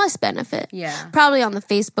must. She must benefit. Yeah. Probably on the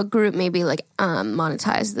Facebook group, maybe like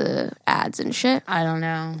monetize the ads and shit. I don't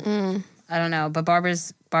know. I don't know. But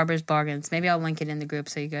Barbara's Bargains. Maybe I'll link it in the group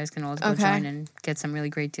so you guys can all go join and get some really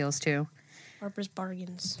great deals too. Barbara's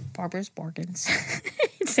Bargains. Barbara's Bargains.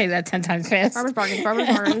 Say that 10 times fast. Barbara's Bargains.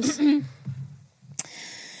 Barbara's Bargains.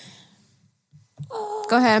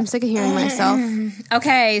 Go ahead. I'm sick of hearing myself.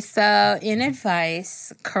 Okay, so in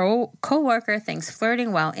advice, co-worker thinks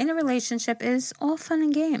flirting while in a relationship is all fun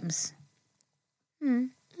and games.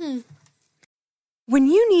 When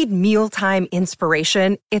you need mealtime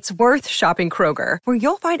inspiration, it's worth shopping Kroger, where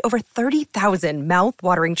you'll find over 30,000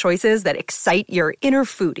 mouth-watering choices that excite your inner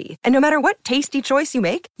foodie. And no matter what tasty choice you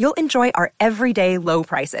make, you'll enjoy our everyday low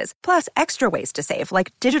prices, plus extra ways to save,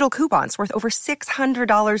 like digital coupons worth over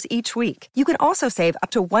 $600 each week. You can also save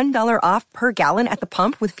up to $1 off per gallon at the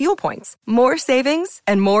pump with fuel points. More savings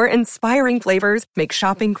and more inspiring flavors make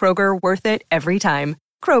shopping Kroger worth it every time.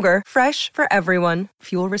 Kroger, fresh for everyone.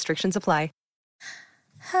 Fuel restrictions apply.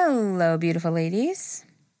 Hello, beautiful ladies.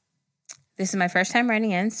 This is my first time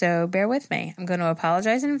writing in, so bear with me. I'm going to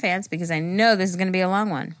apologize in advance because I know this is going to be a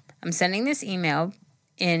long one. I'm sending this email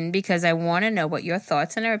in because I want to know what your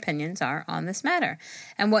thoughts and opinions are on this matter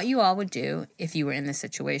and what you all would do if you were in this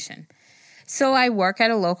situation. So I work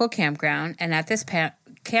at a local campground, and at this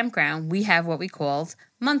campground, we have what we call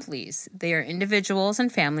monthlies. They are individuals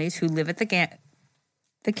and families who live at the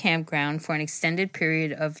campground for an extended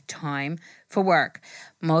period of time for work.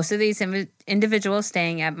 Most of these individuals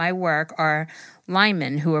staying at my work are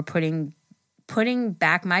linemen who are putting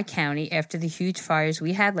back my county after the huge fires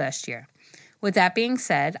we had last year. With that being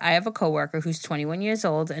said, I have a coworker who's 21 years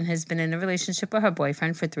old and has been in a relationship with her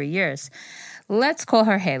boyfriend for 3 years. Let's call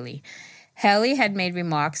her Haley. Haley had made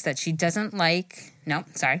remarks that she doesn't like...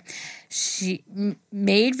 She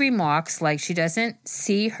made remarks like she doesn't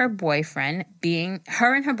see her and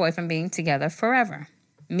her boyfriend being together forever.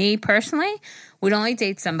 Me, personally, would only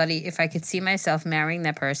date somebody if I could see myself marrying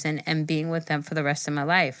that person and being with them for the rest of my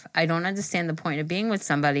life. I don't understand the point of being with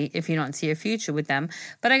somebody if you don't see a future with them,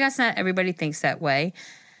 but I guess not everybody thinks that way.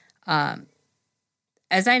 As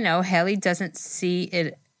I know, Haley doesn't see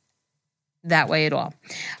it that way at all.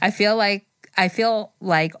 I feel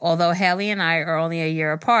like although Haley and I are only a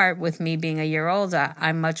year apart, with me being a year older,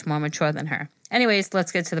 I'm much more mature than her. Anyways,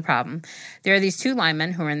 let's get to the problem. There are these two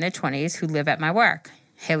linemen who are in their 20s who live at my work.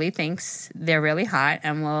 Haley thinks they're really hot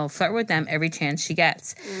and will flirt with them every chance she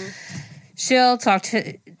gets. She'll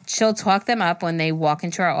talk them up when they walk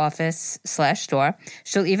into our office/store.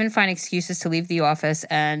 She'll even find excuses to leave the office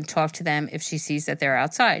and talk to them if she sees that they're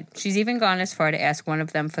outside. She's even gone as far to ask one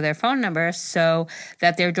of them for their phone number so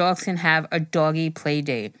that their dogs can have a doggy play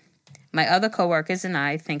date. My other coworkers and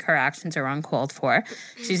I think her actions are uncalled for.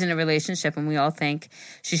 She's in a relationship and we all think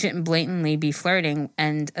she shouldn't blatantly be flirting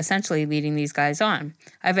and essentially leading these guys on.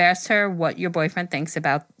 I've asked her what your boyfriend thinks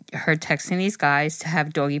about her texting these guys to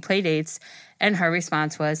have doggy play dates, and her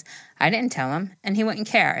response was, I didn't tell him and he wouldn't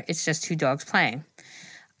care. It's just two dogs playing.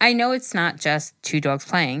 I know it's not just two dogs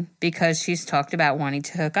playing because she's talked about wanting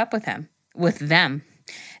to hook up with them.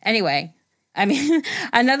 Anyway, I mean,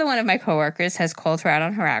 another one of my coworkers has called her out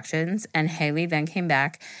on her actions, and Haley then came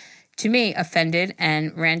back to me offended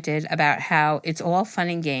and ranted about how it's all fun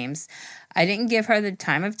and games. I didn't give her the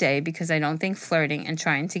time of day because I don't think flirting and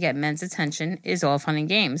trying to get men's attention is all fun and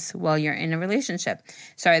games while you're in a relationship.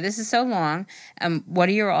 Sorry, this is so long. What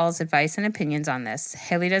are your all's advice and opinions on this?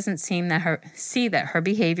 Haley doesn't see that her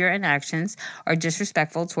behavior and actions are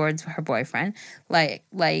disrespectful towards her boyfriend,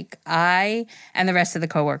 like I and the rest of the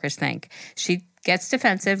coworkers think. She gets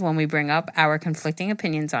defensive when we bring up our conflicting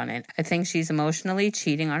opinions on it. I think she's emotionally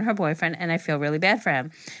cheating on her boyfriend, and I feel really bad for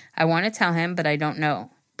him. I want to tell him, but I don't know.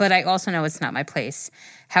 But I also know it's not my place.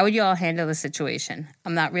 How would you all handle the situation?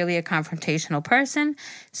 I'm not really a confrontational person,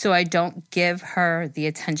 so I don't give her the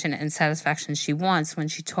attention and satisfaction she wants when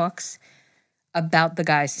she talks about the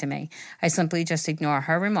guys to me. I simply just ignore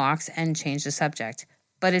her remarks and change the subject.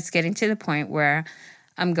 But it's getting to the point where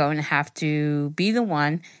I'm going to have to be the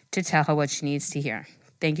one to tell her what she needs to hear.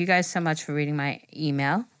 Thank you guys so much for reading my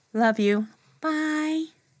email. Love you. Bye.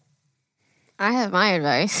 I have my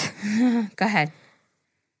advice. Go ahead.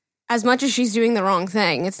 As much as she's doing the wrong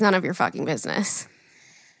thing, it's none of your fucking business.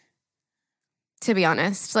 To be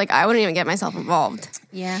honest. Like, I wouldn't even get myself involved.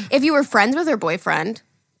 Yeah. If you were friends with her boyfriend,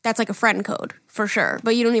 that's like a friend code, for sure.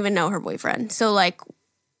 But you don't even know her boyfriend. So, like,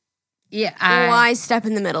 why step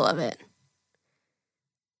in the middle of it?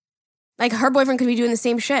 Like, her boyfriend could be doing the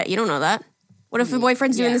same shit. You don't know that. What if the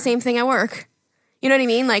boyfriend's doing the same thing at work? You know what I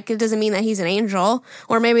mean? Like, it doesn't mean that he's an angel.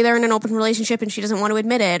 Or maybe they're in an open relationship and she doesn't want to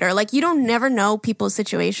admit it. Or, like, you don't never know people's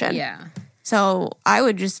situation. Yeah. So I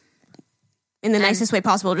would just, in the nicest way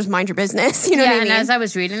possible, just mind your business. You know what I mean? And as I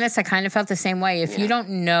was reading this, I kind of felt the same way. If you don't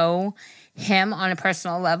know him on a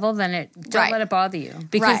personal level, then don't let it bother you.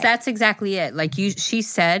 Because that's exactly it. Like, she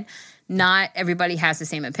said, not everybody has the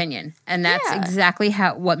same opinion. And that's exactly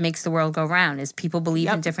what makes the world go round, is people believe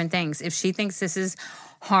in different things. If she thinks this is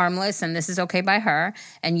harmless and this is okay by her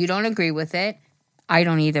and you don't agree with it, I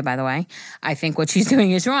don't either, by the way. I think what she's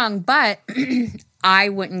doing is wrong, but I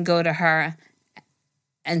wouldn't go to her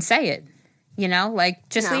and say it. You know, like,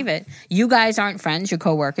 just leave it. You guys aren't friends, you're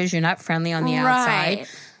coworkers, you're not friendly on the outside.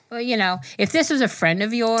 Well, you know, if this was a friend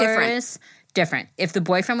of yours, different. If the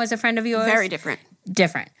boyfriend was a friend of yours, very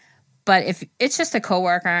different. But if it's just a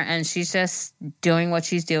coworker and she's just doing what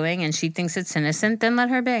she's doing and she thinks it's innocent, then let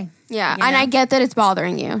her be. Yeah, and I get that it's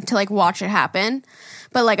bothering you to, like, watch it happen.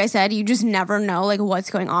 But like I said, you just never know, like, what's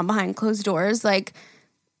going on behind closed doors. Like,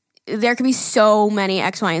 there could be so many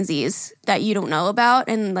X, Y, and Z's that you don't know about,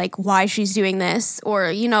 and, like, why she's doing this. Or,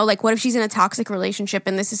 you know, like, what if she's in a toxic relationship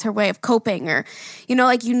and this is her way of coping? Or, you know,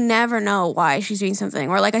 like, you never know why she's doing something.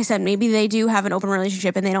 Or, like I said, maybe they do have an open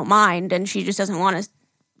relationship and they don't mind and she just doesn't want to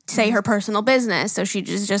say her personal business, so she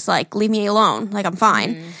just like, leave me alone, like, I'm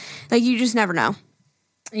fine. Like, you just never know.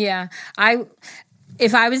 Yeah.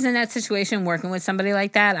 If I was in that situation working with somebody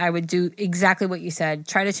like that, I would do exactly what you said.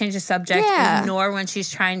 Try to change the subject. Ignore when she's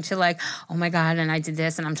trying to, like, oh my God, and I did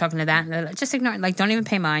this and I'm talking to that, and just ignore it. Like, don't even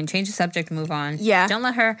pay mind. Change the subject and move on. Yeah. Don't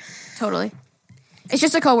let her. Totally. It's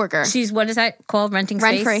just a coworker. She's, what is that called? Renting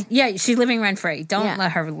space? Rent-free. Yeah, she's living rent-free. Don't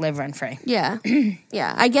let her live rent-free. Yeah.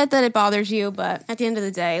 Yeah. I get that it bothers you, but at the end of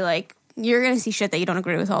the day, like, you're going to see shit that you don't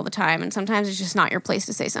agree with all the time, and sometimes it's just not your place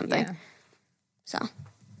to say something. Yeah. So,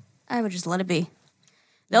 I would just let it be.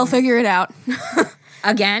 They'll figure it out.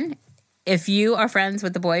 Again, if you are friends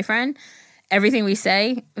with the boyfriend, everything we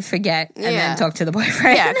say, forget, and then talk to the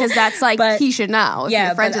boyfriend. Yeah, because that's, like, he should know if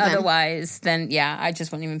you're friends with him. Otherwise, then, I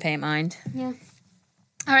just wouldn't even pay it mind. Yeah.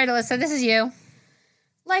 All right, Alyssa, this is you.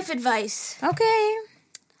 Life advice. Okay.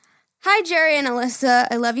 Hi, Jerry and Alyssa.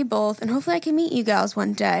 I love you both, and hopefully I can meet you gals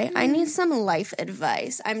one day. I need some life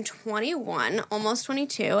advice. I'm 21, almost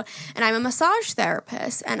 22, and I'm a massage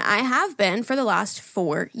therapist, and I have been for the last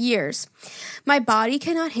 4 years. My body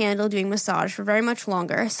cannot handle doing massage for very much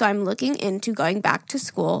longer, so I'm looking into going back to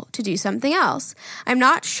school to do something else. I'm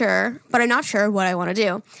not sure what I want to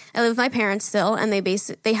do. I live with my parents still, and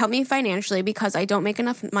they help me financially because I don't make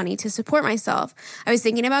enough money to support myself. I was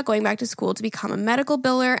thinking about going back to school to become a medical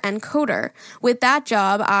biller and coder. With that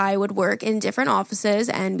job, I would work in different offices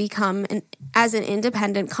and become as an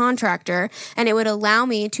independent contractor, and it would allow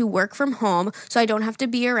me to work from home so I don't have to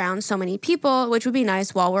be around so many people, which would be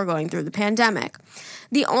nice while we're going through the pandemic.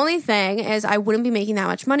 The only thing is I wouldn't be making that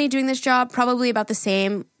much money doing this job, probably about the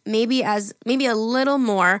same, maybe a little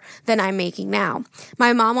more than I'm making now.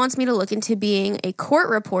 My mom wants me to look into being a court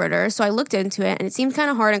reporter, so I looked into it, and it seemed kind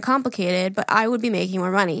of hard and complicated, but I would be making more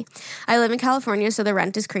money. I live in California, so the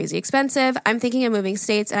rent is crazy expensive. I'm thinking of moving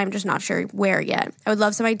states, and I'm just not sure where yet. I would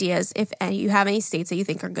love some ideas if you have any states that you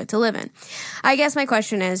think are good to live in. I guess my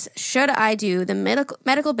question is, should I do the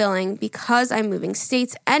medical billing because I'm moving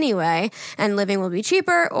states anyway, and living will be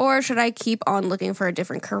cheaper, or should I keep on looking for a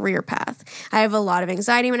different career path? I have a lot of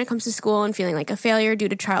anxiety when it comes to school and feeling like a failure due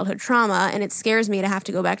to childhood trauma, and it scares me to have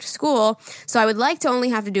to go back to school, so I would like to only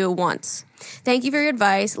have to do it once. Thank you for your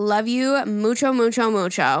advice. Love you. Mucho, mucho,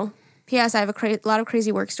 mucho. P.S. I have a lot of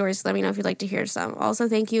crazy work stories, so let me know if you'd like to hear some. Also,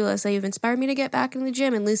 thank you, Alyssa. You've inspired me to get back in the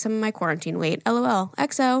gym and lose some of my quarantine weight. LOL.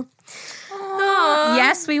 XO. Aww.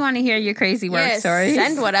 Yes, we want to hear your crazy work stories.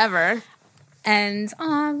 Send whatever. And,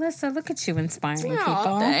 Alyssa, look at you inspiring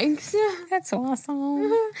people. Thanks. That's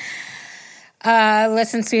awesome.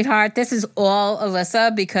 Listen, sweetheart, this is all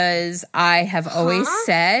Alyssa because I have always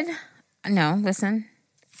said,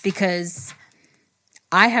 because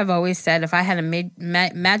I have always said if I had a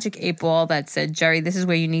magic 8 ball that said, Jerry, this is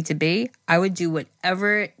where you need to be, I would do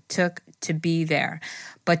whatever it took to be there.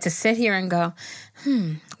 But to sit here and go,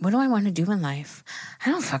 what do I want to do in life?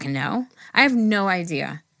 I don't fucking know. I have no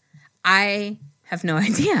idea.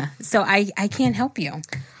 So I can't help you.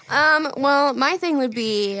 Well, my thing would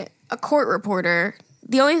be a court reporter.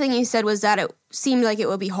 The only thing you said was that it seemed like it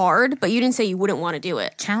would be hard, but you didn't say you wouldn't want to do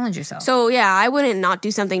it. Challenge yourself. So, yeah, I wouldn't not do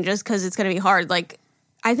something just because it's going to be hard. Like,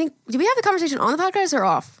 I think, did we have the conversation on the podcast or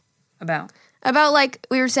off? About, like,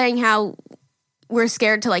 we were saying how we're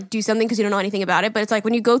scared to, like, do something because you don't know anything about it. But it's like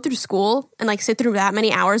when you go through school and, like, sit through that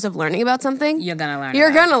many hours of learning about something. You're going to learn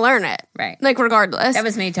You're going to learn it. Right. Like, regardless. That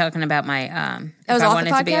was me talking about my, that was if I off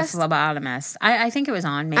wanted the to be a podcast? phlebotomist. I think it was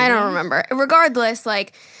on, maybe. I don't remember. Regardless,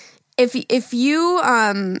 like, if you,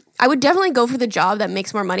 I would definitely go for the job that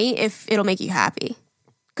makes more money if it'll make you happy.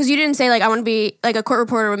 Because you didn't say, like, I want to be, like, a court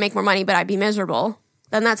reporter would make more money, but I'd be miserable.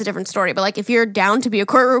 Then that's a different story. But, like, if you're down to be a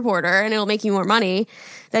court reporter and it'll make you more money,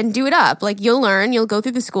 then do it up. Like, you'll learn, you'll go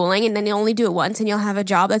through the schooling, and then you'll only do it once, and you'll have a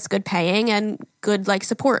job that's good paying and good, like,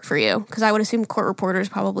 support for you. Because I would assume court reporters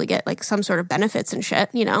probably get, like, some sort of benefits and shit,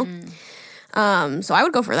 you know? So I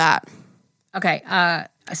would go for that. Okay.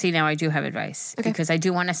 See, now I do have advice. Okay. Because I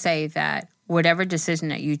do want to say that whatever decision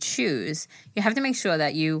that you choose, you have to make sure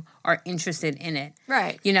that you are interested in it.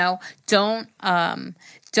 Right. You know, don't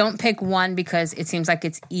pick one because it seems like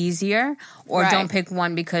it's easier, or don't pick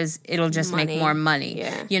one because it'll just make more money.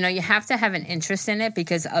 Yeah. You know, you have to have an interest in it,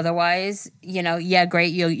 because otherwise, you know, yeah,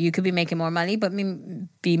 great, you could be making more money but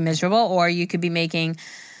be miserable, or you could be making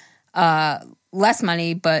less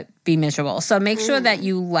money but be miserable. So make sure that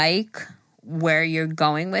you like where you're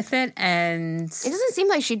going with it. And it doesn't seem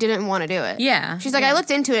like she didn't want to do it. Yeah. She's like, I looked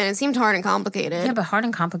into it and it seemed hard and complicated. Yeah, but hard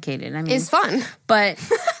and complicated, I mean, it's fun. But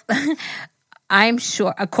I'm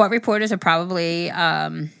sure court reporters are probably,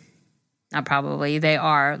 not probably, they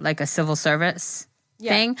are like a civil service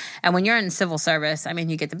thing. And when you're in civil service, I mean,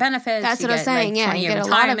 you get the benefits. That's what I'm saying. Like, you get a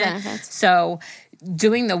lot of benefits. So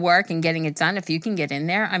doing the work and getting it done, if you can get in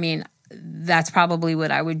there, I mean, that's probably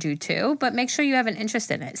what I would do too. But make sure you have an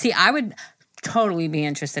interest in it. See, I would totally be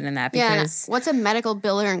interested in that, because what's a medical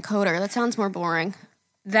biller and coder? That sounds more boring.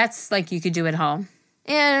 That's like you could do at home.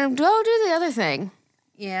 And go do the other thing.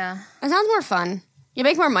 Yeah. It sounds more fun. You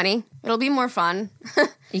make more money. It'll be more fun.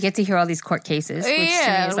 You get to hear all these court cases, which to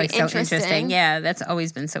me is like so interesting. Yeah, that's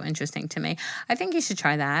always been so interesting to me. I think you should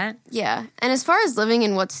try that. Yeah. And as far as living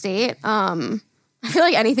in what state, I feel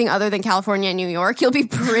like anything other than California and New York, you'll be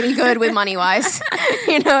pretty good with money-wise.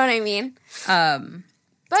 You know what I mean?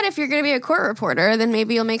 But if you're going to be a court reporter, then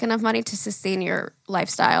maybe you'll make enough money to sustain your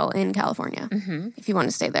lifestyle in California, if you want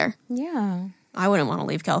to stay there. Yeah. I wouldn't want to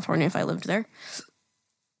leave California if I lived there.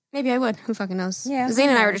 Maybe I would. Who fucking knows? Yeah. Zane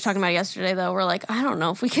and I were just talking about it yesterday, though. We're like, I don't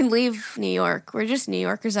know if we can leave New York. We're just New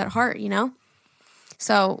Yorkers at heart, you know?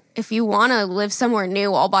 So if you want to live somewhere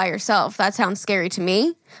new all by yourself, that sounds scary to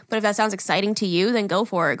me. But if that sounds exciting to you, then go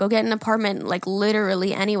for it. Go get an apartment, like,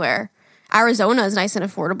 literally anywhere. Arizona is nice and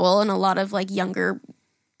affordable, and a lot of, like, younger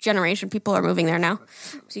generation people are moving there now.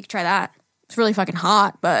 So you could try that. It's really fucking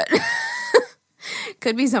hot, but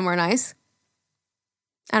could be somewhere nice.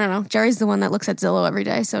 I don't know. Jerry's the one that looks at Zillow every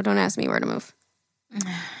day, so don't ask me where to move.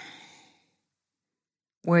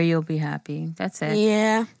 where you'll be happy. That's it.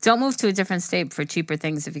 Yeah. Don't move to a different state for cheaper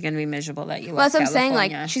things if you're going to be miserable that you love. Well, that's what I'm saying.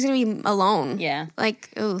 Like, she's going to be alone. Yeah.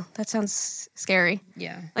 Like, ooh, that sounds scary.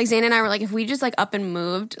 Yeah. Like, Zane and I were like, if we just, like, up and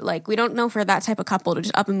moved, like, we don't know for that type of couple to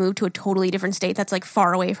just up and move to a totally different state that's, like,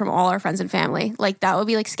 far away from all our friends and family. Like, that would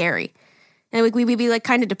be, like, scary. And, like, we'd be, like,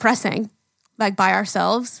 kind of depressing, like, by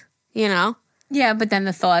ourselves, you know? Yeah, but then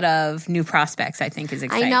the thought of new prospects, I think, is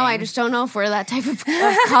exciting. I know. I just don't know if we're that type of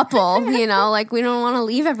couple, you know? Like, we don't want to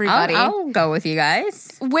leave everybody. I'll go with you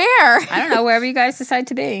guys. Where? I don't know. Wherever you guys decide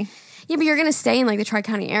to be. Yeah, but you're going to stay in, like, the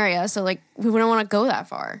Tri-County area, so, like, we wouldn't want to go that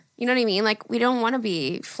far. You know what I mean? Like, we don't want to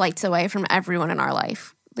be flights away from everyone in our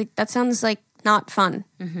life. Like, that sounds, like, not fun.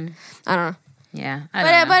 Mm-hmm. I don't know. Yeah,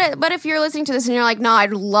 but if you're listening to this and you're like, no,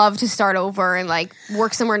 I'd love to start over and like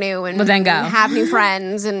work somewhere new and, then go. And have new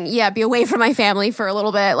friends and be away from my family for a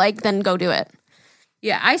little bit, like then go do it.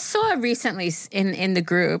 Yeah, I saw recently in the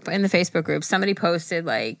group, in the Facebook group, somebody posted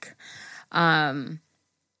like,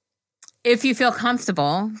 if you feel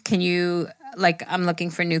comfortable, can you, like, I'm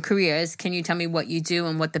looking for new careers. Can you tell me what you do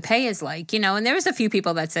and what the pay is like? You know, and there was a few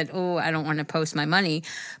people that said, oh, I don't want to post my money.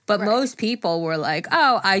 But most people were like,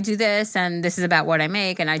 oh, I do this and this is about what I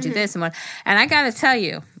make and I do this and what. And I got to tell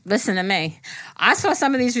you, listen to me. I saw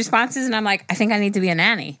some of these responses and I'm like, I think I need to be a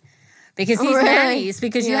nanny. Because these nannies,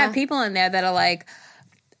 because you have people in there that are like,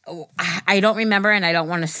 I don't remember, and I don't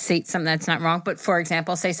want to say something that's not wrong, but for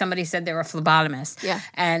example, say somebody said they're a phlebotomist,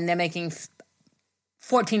 and they're making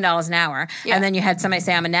 $14 an hour, and then you had somebody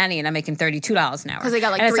say I'm a nanny and I'm making $32 an hour because they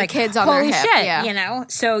got like 3 kids on their hip. Shit, you know.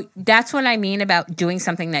 So that's what I mean about doing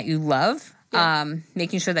something that you love,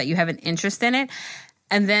 making sure that you have an interest in it,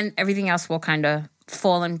 and then everything else will kind of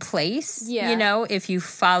fall in place, you know, if you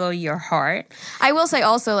follow your heart. I will say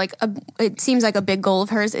also, like, it seems like a big goal of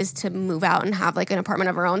hers is to move out and have, like, an apartment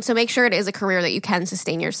of her own. So make sure it is a career that you can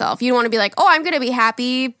sustain yourself. You don't want to be like, oh, I'm going to be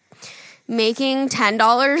happy making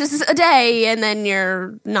 $10 a day, and then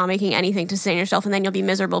you're not making anything to sustain yourself, and then you'll be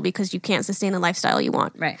miserable because you can't sustain the lifestyle you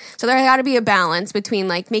want. Right. So there got to be a balance between,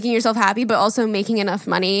 like, making yourself happy, but also making enough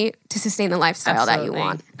money to sustain the lifestyle that you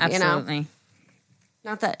want. Absolutely. You know?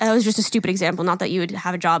 Not that was just a stupid example. Not that you would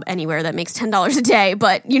have a job anywhere that makes $10 a day,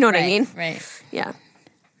 but you know what I mean. Right. Yeah.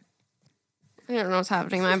 I don't know what's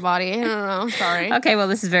happening in my body. I don't know. Sorry. Okay, well,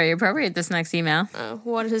 this is very appropriate, this next email.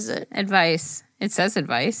 What is it? Advice. It says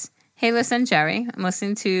advice. Hey, listen, Jerry, I'm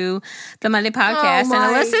listening to the Monday podcast, and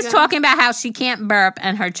Alyssa's talking about how she can't burp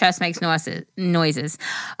and her chest makes noises.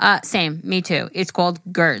 Same, me too. It's called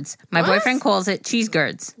GERDs. My boyfriend calls it cheese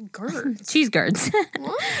GERDs. GERDs? Cheese GERDs.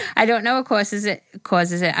 What? I don't know what causes it.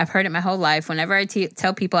 I've heard it my whole life. Whenever I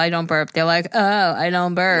tell people I don't burp, they're like, oh, I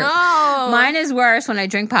don't burp. No. Mine is worse when I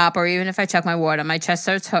drink pop or even if I chuck my water. My chest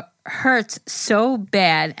hurts so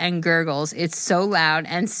bad and gurgles. It's so loud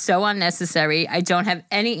and so unnecessary. I don't have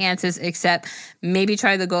any answers except maybe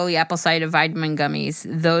try the Goli apple cider vitamin gummies.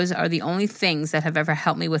 Those are the only things that have ever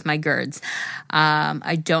helped me with my GERDs.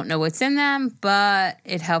 I don't know what's in them, but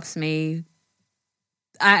it helps me.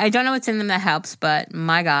 I don't know what's in them that helps, but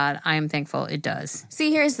my God, I am thankful it does.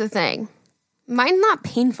 See, here's the thing. Mine's not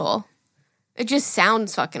painful. It just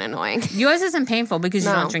sounds fucking annoying. Yours isn't painful because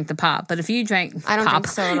you don't drink the pop. But if you drank drink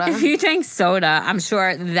soda. If you drank soda, I'm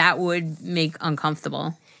sure that would make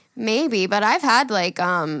uncomfortable. Maybe, but I've had like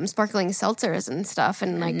sparkling seltzers and stuff,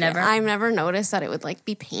 and like I've never noticed that it would like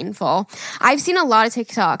be painful. I've seen a lot of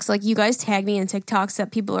TikToks, like you guys tag me in TikToks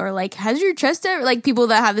that people are like, "Has your chest ever?" Like people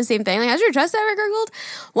that have the same thing, like, "Has your chest ever gurgled?"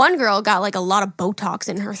 One girl got like a lot of Botox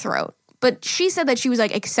in her throat, but she said that she was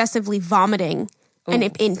like excessively vomiting. And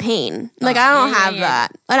in pain. Like, I don't have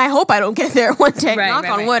that. And I hope I don't get there one day. Knock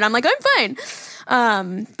on wood. I'm like, I'm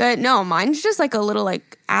fine. But no, mine's just like a little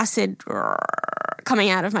like acid coming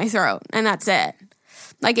out of my throat. And that's it.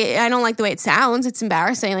 Like, I don't like the way it sounds. It's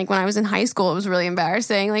embarrassing. Like, when I was in high school, it was really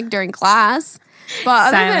embarrassing, like during class.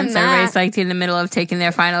 But silence. Everybody's like in the middle of taking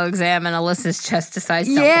their final exam, and Alyssa's chest decides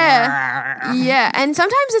to. Yeah. And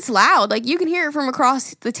sometimes it's loud. Like, you can hear it from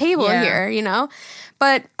across the table here, you know?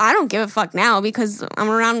 But I don't give a fuck now because I'm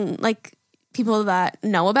around, like, people that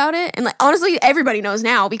know about it. And, like, honestly, everybody knows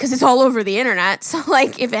now because it's all over the internet. So,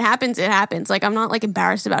 like, if it happens, it happens. Like, I'm not, like,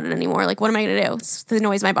 embarrassed about it anymore. Like, what am I going to do? It's the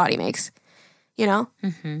noise my body makes, you know?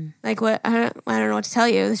 Mm-hmm. Like, what? I don't know what to tell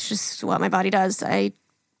you. It's just what my body does.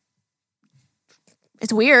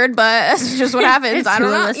 It's weird, but that's just what happens. I don't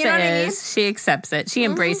know. You know what I mean? She accepts it. She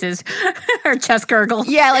embraces her chest gurgle.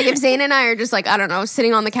 Yeah, like if Zane and I are just like, I don't know,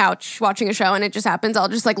 sitting on the couch watching a show and it just happens, I'll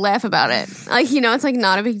just like laugh about it. Like, you know, it's like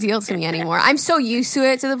not a big deal to me anymore. I'm so used to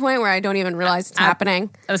it to the point where I don't even realize it's happening.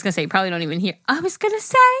 I was going to say, you probably don't even hear. I was going to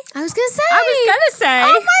say. Oh my God.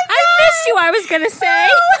 I miss promised you I was going to say.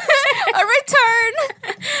 A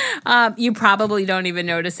return. You probably don't even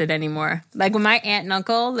notice it anymore. Like when my aunt and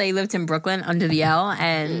uncle, they lived in Brooklyn under the L,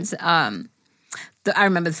 and I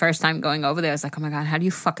remember the first time going over there, I was like, oh my God, how do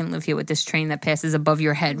you fucking live here with this train that passes above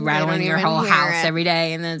your head, rattling your whole house every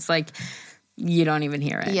day? And then it's like, you don't even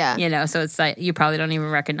hear it. Yeah. You know, so it's like, you probably don't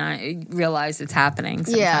even realize it's happening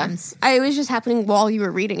sometimes. Yeah. It was just happening while you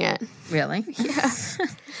were reading it. Really? Yeah.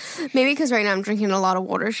 Maybe because right now I'm drinking a lot of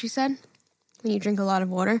water, she said. When you drink a lot of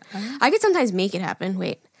water. I could sometimes make it happen.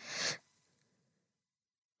 Wait.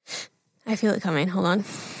 I feel it coming. Hold on.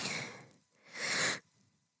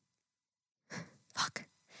 Fuck.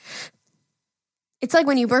 It's like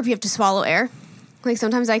when you burp, you have to swallow air. Like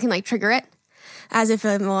sometimes I can like trigger it as if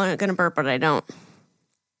I'm going to burp, but I don't.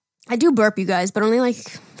 I do burp, you guys, but only like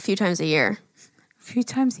a few times a year. A few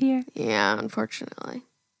times a year? Yeah, unfortunately.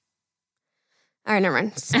 All right, never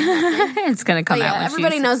mind. It's going to come out.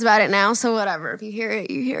 Everybody knows about it now, so whatever. If you hear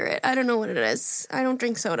it, you hear it. I don't know what it is. I don't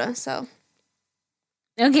drink soda, so.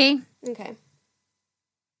 Okay.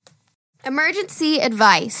 Emergency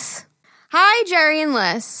advice. Hi, Jerry and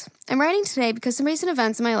Liz. I'm writing today because some recent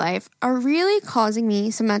events in my life are really causing me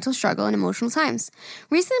some mental struggle and emotional times.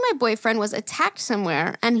 Recently, my boyfriend was attacked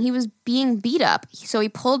somewhere and he was being beat up, so he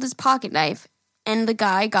pulled his pocket knife and the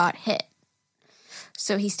guy got hit.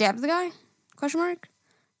 So he stabbed the guy? ?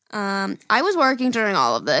 I was working during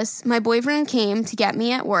all of this. My boyfriend came to get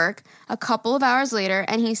me at work a couple of hours later,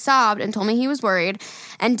 and he sobbed and told me he was worried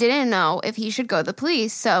and didn't know if he should go to the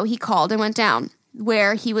police. So he called and went down,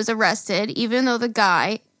 where he was arrested, even though the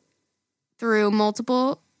guy threw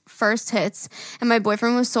multiple first hits, and my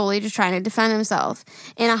boyfriend was solely just trying to defend himself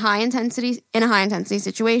in a high intensity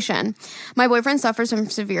situation. My boyfriend suffers from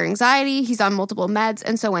severe anxiety. He's on multiple meds,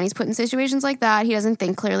 and so when he's put in situations like that, he doesn't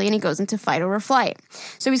think clearly and he goes into fight or flight.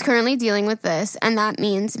 So he's currently dealing with this, and that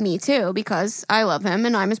means me too, because I love him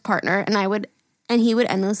and I'm his partner, and he would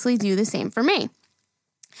endlessly do the same for me.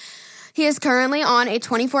 He is currently on a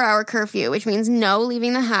 24-hour curfew, which means no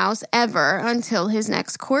leaving the house ever until his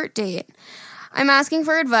next court date. I'm asking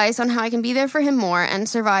for advice on how I can be there for him more and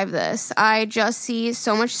survive this. I just see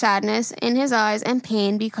so much sadness in his eyes and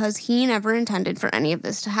pain because he never intended for any of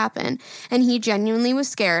this to happen. And he genuinely was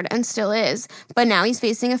scared and still is. But now he's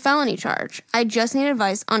facing a felony charge. I just need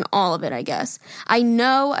advice on all of it, I guess. I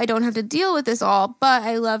know I don't have to deal with this all, but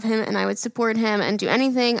I love him and I would support him and do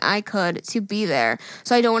anything I could to be there.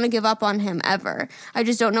 So I don't want to give up on him ever. I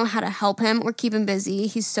just don't know how to help him or keep him busy.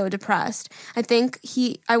 He's so depressed.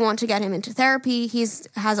 I want to get him into therapy. He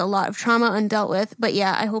has a lot of trauma undealt with, but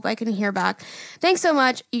yeah, I hope I can hear back. Thanks so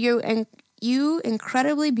much, you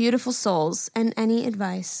incredibly beautiful souls, and any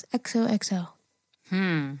advice. XOXO.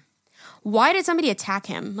 Why did somebody attack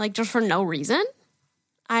him? Like, just for no reason?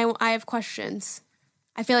 I have questions.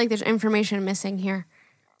 I feel like there's information missing here.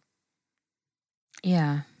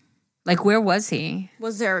 Yeah. Like, where was he?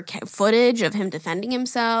 Was there footage of him defending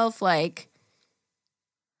himself? Like,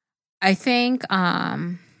 I think,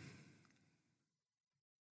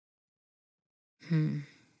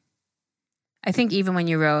 I think even when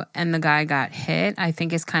you wrote, and the guy got hit, I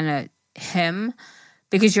think it's kind of him,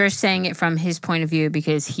 because you're saying it from his point of view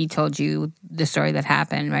because he told you the story that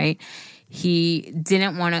happened, right? He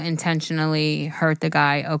didn't want to intentionally hurt the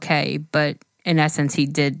guy, okay, but in essence, he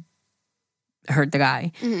did hurt the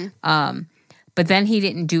guy. Mm-hmm. But then he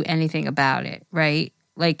didn't do anything about it, right?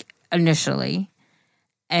 Like, initially.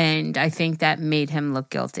 And I think that made him look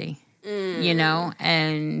guilty, you know?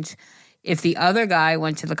 And if the other guy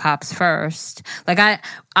went to the cops first,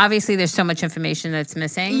 obviously there's so much information that's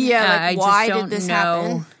missing. Yeah, why did this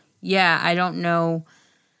happen? Yeah, I don't know.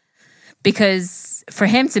 Because for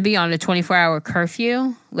him to be on a 24-hour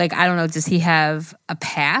curfew, like, I don't know, does he have a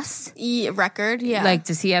past? Record, yeah. Like,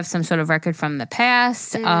 does he have some sort of record from the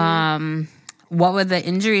past? What were the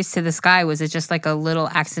injuries to this guy? Was it just like a little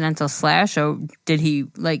accidental slash, or did he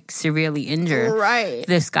like severely injure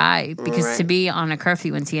this guy? Because to be on a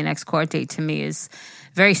curfew and see next court date, to me, is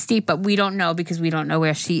very steep, but we don't know because we don't know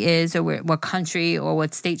where she is or what country or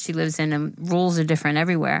what state she lives in, and rules are different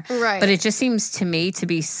everywhere. Right. But it just seems to me to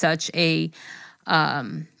be such a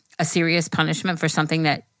serious punishment for something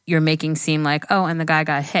that you're making seem like, oh, and the guy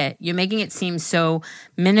got hit. You're making it seem so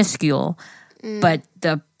minuscule, but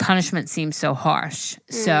the punishment seems so harsh.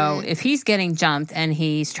 So if he's getting jumped and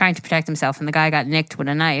he's trying to protect himself and the guy got nicked with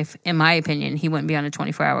a knife, in my opinion, he wouldn't be on a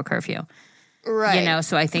 24-hour curfew. Right. You know,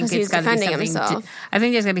 so I think it's got to be something. I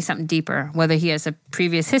think there's got to be something deeper, whether he has a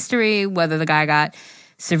previous history, whether the guy got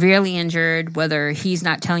severely injured, whether he's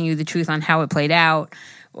not telling you the truth on how it played out.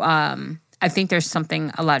 I think there's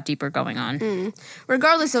something a lot deeper going on.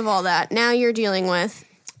 Regardless of all that, now you're dealing with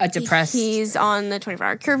depressed. He's on the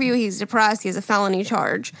 24-hour curfew. He's depressed. He has a felony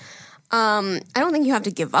charge. I don't think you have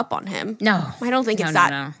to give up on him. No. I don't think it's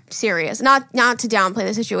that serious. Not to downplay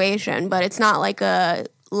the situation, but it's not like a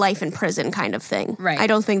life in prison kind of thing. Right. I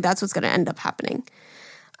don't think that's what's going to end up happening.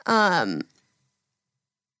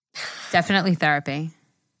 Definitely therapy.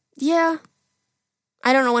 Yeah.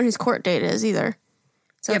 I don't know when his court date is either.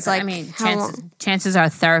 So it's like, chances are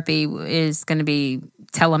therapy is going to be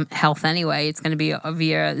telehealth anyway. It's going to be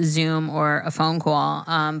via Zoom or a phone call.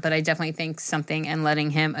 But I definitely think something and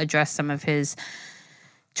letting him address some of his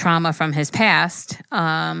trauma from his past.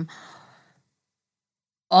 Again,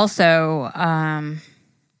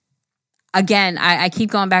 I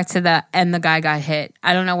keep going back to the guy got hit.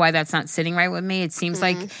 I don't know why that's not sitting right with me. It seems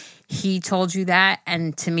like he told you that,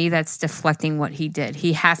 and to me, that's deflecting what he did.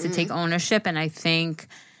 He has to take ownership, and I think,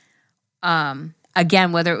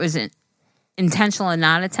 again, whether it was intentional or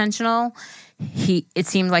not intentional, it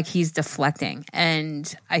seemed like he's deflecting.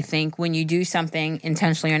 And I think when you do something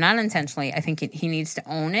intentionally or not intentionally, I think he needs to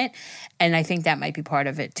own it, and I think that might be part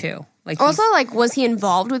of it too. Was he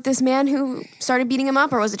involved with this man who started beating him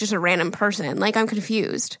up, or was it just a random person? Like, I'm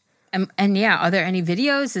confused. And yeah, are there any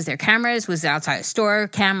videos? Is there cameras? Was it outside a store?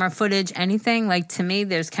 Camera footage? Anything? Like, to me,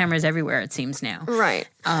 there's cameras everywhere, it seems now. Right.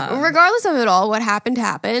 Regardless of it all, what happened.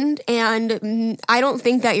 And I don't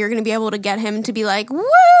think that you're going to be able to get him to be like, woo,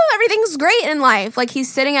 everything's great in life. Like, he's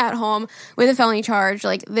sitting at home with a felony charge.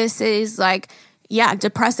 Like, this is like, yeah,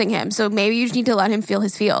 depressing him. So maybe you just need to let him feel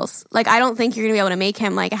his feels. Like, I don't think you're going to be able to make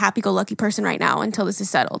him like a happy-go-lucky person right now until this is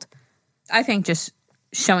settled. I think just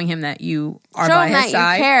showing him that you are by his side. Show him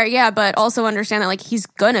that you care, yeah, but also understand that like he's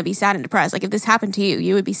gonna be sad and depressed. Like if this happened to you,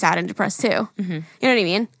 you would be sad and depressed too. Mm-hmm. You know what I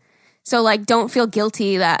mean? So like don't feel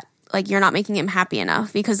guilty that like you're not making him happy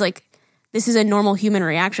enough, because like this is a normal human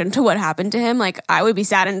reaction to what happened to him. Like I would be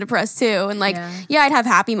sad and depressed too, and like yeah I'd have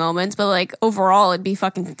happy moments, but like overall it'd be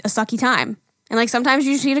fucking a sucky time. And like sometimes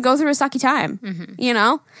you just need to go through a sucky time, you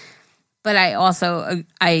know? But I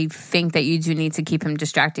think that you do need to keep him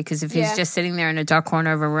distracted, because if he's just sitting there in a dark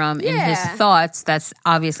corner of a room in his thoughts, that's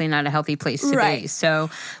obviously not a healthy place to be.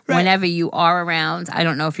 So whenever you are around, I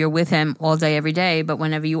don't know if you're with him all day, every day, but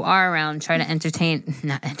whenever you are around, try to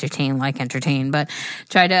but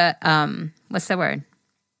try to, what's the word?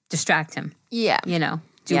 Distract him. Yeah. You know,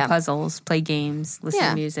 do puzzles, play games, listen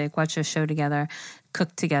to music, watch a show together,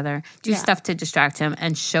 cook together, do stuff to distract him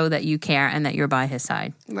and show that you care and that you're by his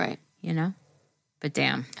side. Right. You know? But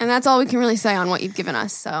damn. And that's all we can really say on what you've given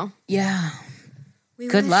us, so. Yeah.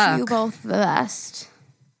 Good luck. We wish you both the best.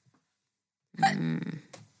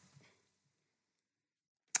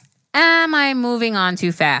 Am I moving on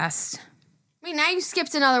too fast? Wait, now you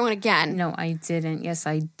skipped another one again. No, I didn't. Yes,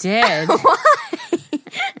 I did. Why?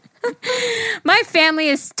 My family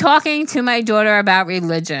is talking to my daughter about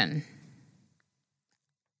religion.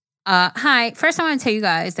 Hi. First, I want to tell you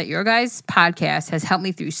guys that your guys' podcast has helped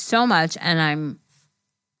me through so much, and I'm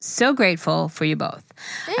so grateful for you both.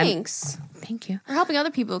 Thanks. Thank you. We're helping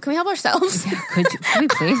other people. Can we help ourselves? Yeah, can we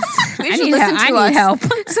please? I need help.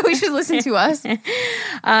 So we should listen to us.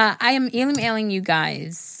 I am emailing you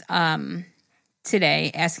guys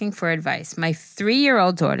today asking for advice. My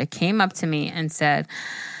 3-year-old daughter came up to me and said,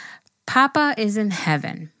 Papa is in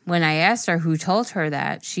heaven. When I asked her who told her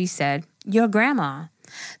that, she said, your grandma.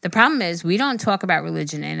 The problem is we don't talk about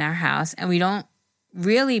religion in our house, and we don't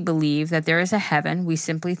really believe that there is a heaven. We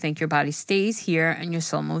simply think your body stays here and your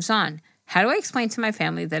soul moves on. How do I explain to my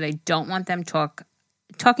family that I don't want them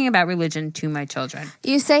talking about religion to my children?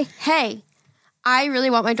 You say, hey, I really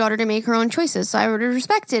want my daughter to make her own choices, so I would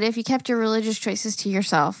respect it if you kept your religious choices to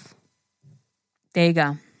yourself. There you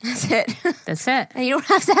go. That's it. That's it. And you don't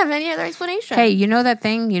have to have any other explanation. Hey, you know that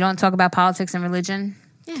thing? You don't talk about politics and religion?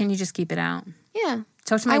 Yeah. Can you just keep it out? Yeah.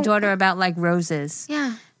 Talk to my daughter about like roses.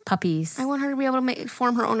 Yeah. Puppies. I want her to be able to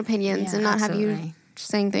form her own opinions and not absolutely. Have you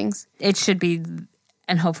saying things. It should be,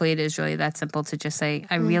 and hopefully it is really that simple to just say,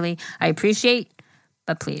 I appreciate,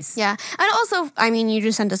 but please. Yeah. And also, I mean, you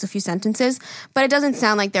just sent us a few sentences, but it doesn't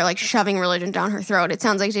sound like they're like shoving religion down her throat. It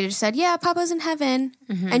sounds like they just said, yeah, Papa's in heaven.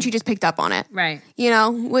 Mm-hmm. And she just picked up on it. Right. You know,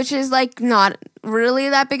 which is like not really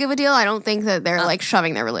that big of a deal. I don't think that they're like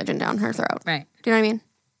shoving their religion down her throat. Right. Do you know what I mean?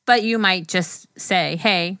 But you might just say,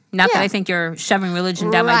 hey, not that I think you're shoving religion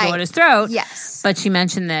down my daughter's throat. Yes. But she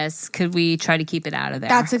mentioned this. Could we try to keep it out of there?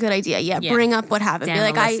 That's a good idea. Yeah. Bring up what happened. Damn, be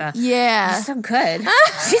like, Melissa. She's so good.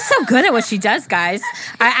 She's so good at what she does, guys.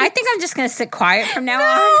 I think I'm just going to sit quiet from now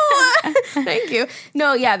on. Thank you.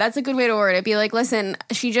 No, yeah, that's a good way to word it. Be like, listen,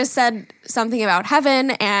 she just said something about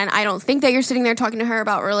heaven, and I don't think that you're sitting there talking to her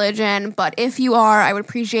about religion, but if you are, I would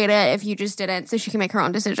appreciate it if you just didn't, so she can make her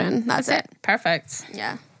own decision. That's it. Perfect.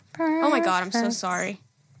 Yeah. Perfect. Oh my God, I'm so sorry.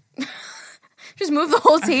 Just move the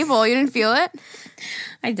whole table. You didn't feel it?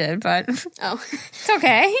 I did, but oh, it's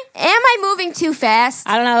okay. Am I moving too fast?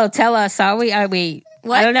 I don't know. Tell us. Are we?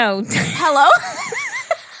 What? I don't know. Hello?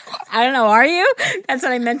 I don't know. Are you? That's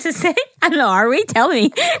what I meant to say. I don't know. Are we? Tell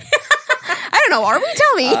me. I don't know. Are we?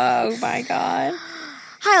 Tell me. Oh my God.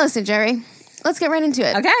 Hi, listen, Jerry. Let's get right into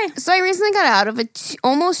it. Okay. So I recently got out of a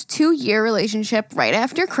almost 2-year relationship right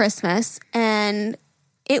after Christmas, and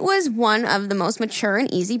it was one of the most mature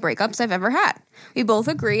and easy breakups I've ever had. We both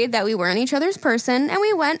agreed that we weren't each other's person, and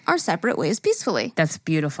we went our separate ways peacefully. That's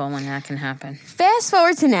beautiful when that can happen. Fast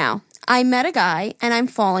forward to now. I met a guy, and I'm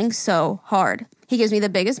falling so hard. He gives me the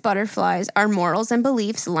biggest butterflies. Our morals and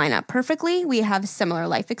beliefs line up perfectly. We have similar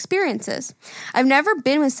life experiences. I've never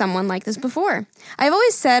been with someone like this before. I've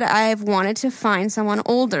always said I've wanted to find someone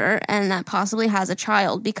older and that possibly has a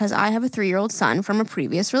child because I have a 3-year-old son from a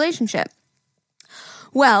previous relationship.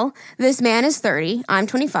 Well, this man is 30, I'm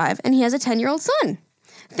 25, and he has a 10-year-old son.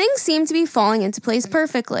 Things seem to be falling into place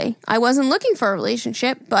perfectly. I wasn't looking for a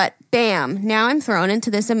relationship, but bam, now I'm thrown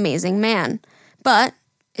into this amazing man. But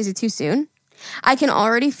is it too soon? I can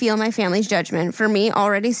already feel my family's judgment for me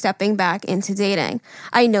already stepping back into dating.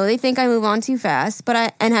 I know they think I move on too fast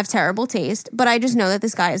and have terrible taste, but I just know that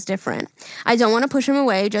this guy is different. I don't want to push him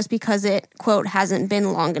away just because it, quote, hasn't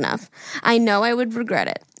been long enough. I know I would regret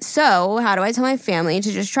it. So how do I tell my family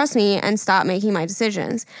to just trust me and stop making my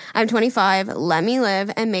decisions? I'm 25, let me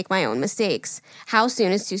live and make my own mistakes. How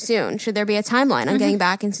soon is too soon? Should there be a timeline on getting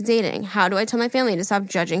back into dating? How do I tell my family to stop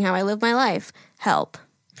judging how I live my life? Help.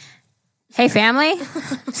 Hey, family,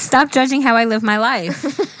 stop judging how I live my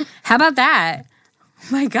life. How about that? Oh,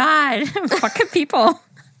 my God. Fucking people.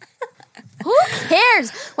 Who cares?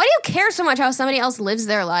 Why do you care so much how somebody else lives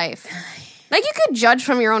their life? Like, you could judge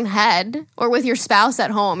from your own head or with your spouse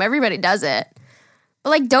at home. Everybody does it.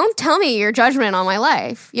 But, like, don't tell me your judgment on my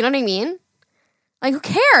life. You know what I mean? Like, who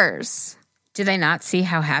cares? Do they not see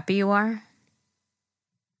how happy you are?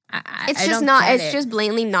 It's just not. It's just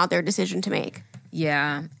blatantly not their decision to make.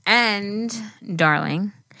 Yeah. And,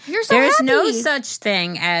 darling, you're so there's happy. no such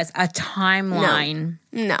thing as a timeline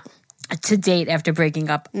no. to date after breaking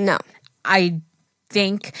up. No. I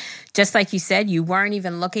think, just like you said, you weren't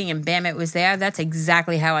even looking and bam, it was there. That's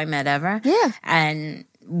exactly how I met Ever. Yeah. And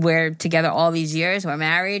we're together all these years. We're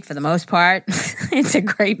married for the most part. It's a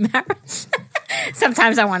great marriage.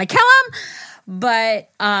 Sometimes I want to kill him. But,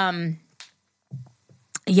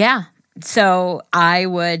 yeah. So I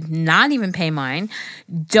would not even pay mine.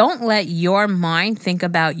 Don't let your mind think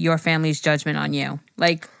about your family's judgment on you.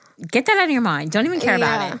 Like, get that out of your mind. Don't even care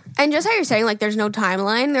about it. And just how you're saying, like, there's no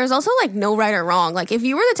timeline, there's also, like, no right or wrong. Like, if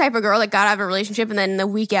you were the type of girl that got out of a relationship and then the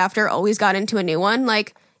week after always got into a new one,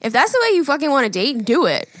 like, if that's the way you fucking want to date, do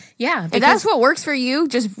it. Yeah. If that's what works for you,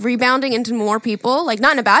 just rebounding into more people, like,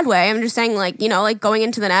 not in a bad way. I'm just saying, like, you know, like, going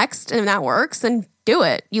into the next, and if that works, then do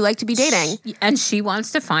it. You like to be dating. And she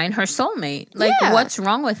wants to find her soulmate. Like, what's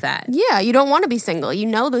wrong with that? Yeah, you don't want to be single. You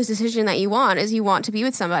know the decision that you want is you want to be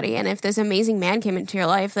with somebody. And if this amazing man came into your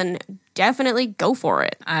life, then definitely go for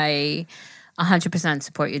it. I 100%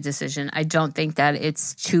 support your decision. I don't think that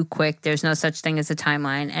it's too quick. There's no such thing as a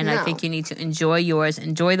timeline. And I think you need to enjoy yours,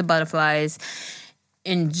 enjoy the butterflies,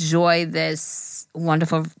 enjoy this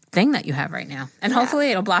wonderful thing that you have right now. And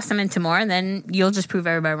hopefully it'll blossom into more, and then you'll just prove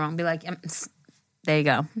everybody wrong. Be like, there you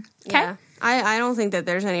go. Okay. Yeah. I don't think that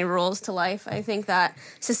there's any rules to life. I think that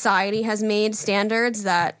society has made standards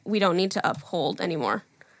that we don't need to uphold anymore.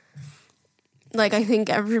 Like, I think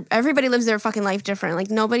everybody lives their fucking life different.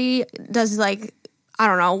 Like, nobody does, like, I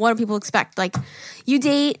don't know, what do people expect? Like, you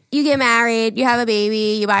date, you get married, you have a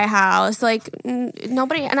baby, you buy a house. Like, not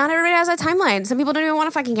everybody has a timeline. Some people don't even want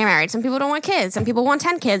to fucking get married. Some people don't want kids. Some people want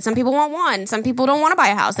 10 kids. Some people want 1. Some people don't want to buy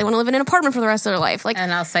a house. They want to live in an apartment for the rest of their life. Like,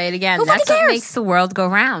 and I'll say it again. Who That's fucking what cares? makes the world go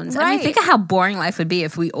round. Right. I mean, think of how boring life would be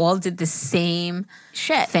if we all did the same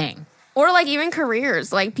shit thing. Or, like, even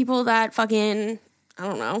careers. Like, people that fucking, I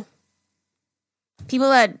don't know. People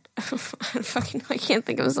that, I can't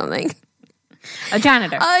think of something. A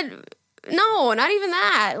janitor. No, not even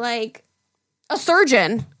that. Like, a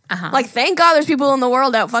surgeon. Uh-huh. Like, thank God there's people in the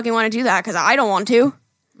world that fucking want to do that, because I don't want to.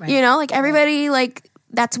 Right. You know, like, everybody, like,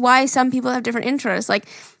 that's why some people have different interests. Like,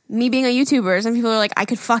 me being a YouTuber, some people are like, I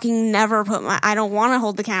could fucking never I don't want to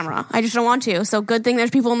hold the camera. I just don't want to. So good thing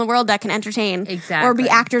there's people in the world that can entertain. Exactly. Or be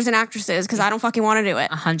actors and actresses, because I don't fucking want to do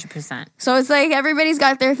it. 100%. So it's like, everybody's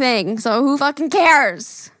got their thing. So who fucking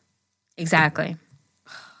cares? Exactly.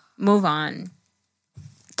 Move on.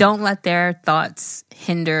 don't let their thoughts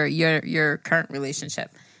hinder your current relationship.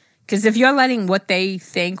 Because if you're letting what they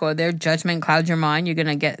think or their judgment cloud your mind, you're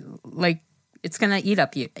gonna get it's gonna eat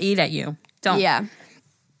at you. Don't. Yeah.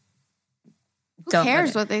 Who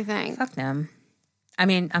cares what they think? Fuck them. I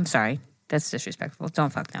mean, I'm sorry. That's disrespectful.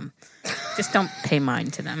 Don't fuck them. Just don't pay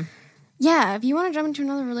mind to them. Yeah, if you want to jump into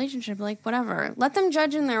another relationship, whatever. Let them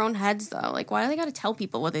judge in their own heads, though. Why do they got to tell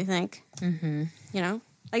people what they think? Mm-hmm. You know?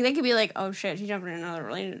 They could be like, oh, shit, she jumped in another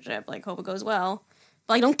relationship. Hope it goes well.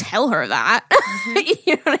 But, don't tell her that. Mm-hmm.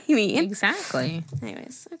 You know what I mean? Exactly.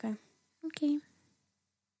 Anyways, okay. Okay.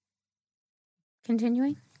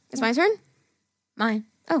 Continuing. It's my turn? Mine.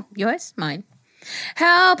 Oh, yours? Mine.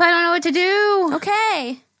 Help, I don't know what to do.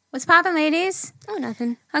 Okay. What's poppin', ladies? Oh,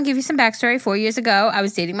 nothing. I'll give you some backstory. 4 years ago, I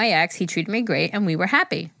was dating my ex. He treated me great, and we were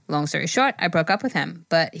happy. Long story short, I broke up with him.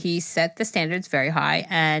 But he set the standards very high,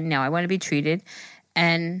 and now I want to be treated.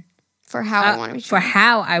 And for how I want to be treated. For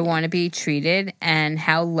how I want to be treated, and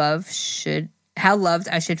how loved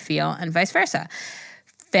I should feel, and vice versa.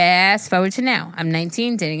 Fast forward to now. I'm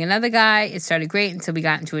 19, dating another guy. It started great until we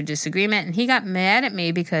got into a disagreement, and he got mad at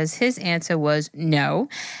me because his answer was no,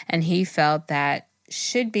 and he felt that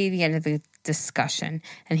should be the end of the discussion,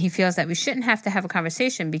 and he feels that we shouldn't have to have a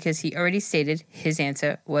conversation because he already stated his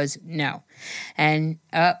answer was no. And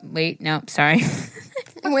wait,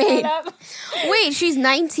 she's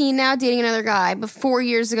 19 now, dating another guy, but 4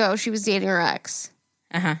 years ago she was dating her ex.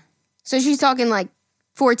 So she's talking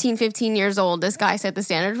 14, 15 years old. This guy set the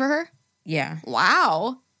standard for her? Yeah.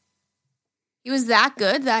 Wow. He was that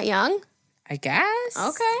good, that young? I guess.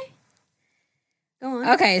 Okay. Go on.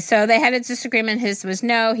 Okay, so they had a disagreement. His was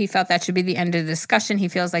no. He felt that should be the end of the discussion. He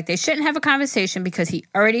feels like they shouldn't have a conversation because he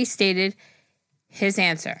already stated his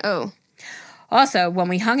answer. Oh. Also, when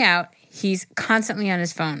we hung out, he's constantly on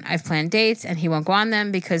his phone. I've planned dates, and he won't go on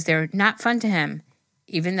them because they're not fun to him,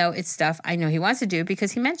 even though it's stuff I know he wants to do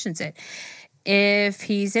because he mentions it. If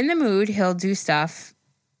he's in the mood, he'll do stuff,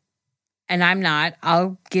 and I'm not,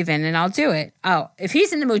 I'll give in and I'll do it. Oh, if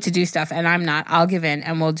he's in the mood to do stuff and I'm not, I'll give in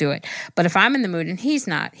and we'll do it. But if I'm in the mood and he's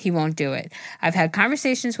not, he won't do it. I've had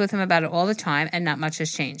conversations with him about it all the time, and not much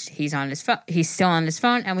has changed. He's on his phone. He's still on his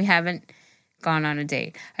phone, and we haven't gone on a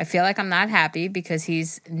date. I feel like I'm not happy because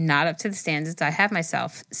he's not up to the standards I have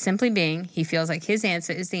myself. Simply being, he feels like his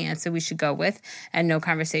answer is the answer we should go with, and no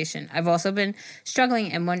conversation. I've also been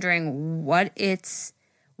struggling and wondering what ifs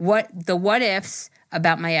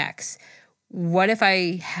about my ex. What if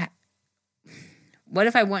I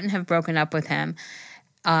wouldn't have broken up with him?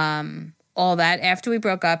 All that. After we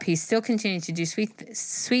broke up, he still continued to do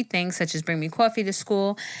sweet things such as bring me coffee to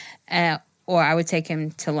school, or I would take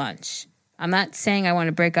him to lunch. I'm not saying I want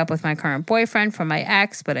to break up with my current boyfriend from my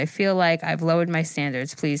ex, but I feel like I've lowered my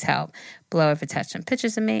standards. Please help. Below, if attached some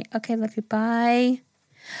pictures of me. Okay, love you. Bye.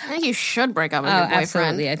 I think you should break up with your boyfriend.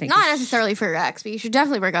 Absolutely. I think not necessarily for your ex, but you should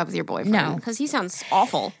definitely break up with your boyfriend. No. Because he sounds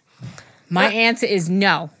awful. My answer is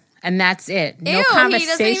no, and that's it. No conversation. He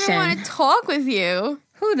doesn't even want to talk with you.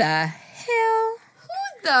 Who the hell?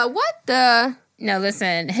 What the? No,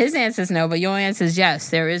 listen, his answer is no, but your answer is yes.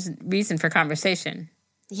 There is reason for conversation.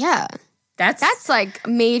 Yeah. That's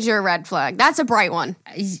major red flag. That's a bright one.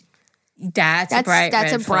 That's a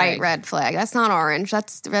bright red flag. That's not orange.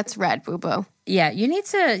 That's red, boo-boo. Yeah, you need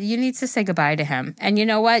to say goodbye to him. And you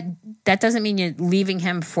know what? That doesn't mean you're leaving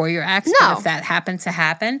him for your ex. No. But if that happened to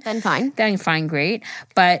happen, then fine. Then fine, great.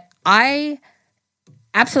 But I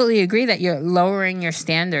absolutely agree that you're lowering your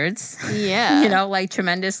standards. Yeah.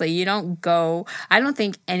 Tremendously. You don't go. I don't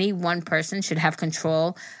think any one person should have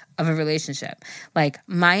control of a relationship.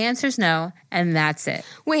 My answer's no, and that's it.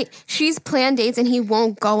 Wait, she's planned dates and he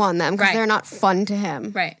won't go on them because they're not fun to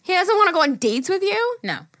him. Right. He doesn't want to go on dates with you?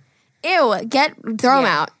 No. Ew, throw him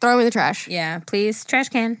out. Throw him in the trash. Yeah, please. Trash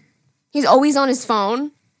can. He's always on his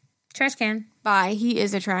phone. Trash can. Bye. He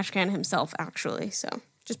is a trash can himself, actually, so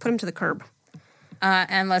just put him to the curb.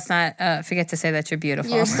 And let's not forget to say that you're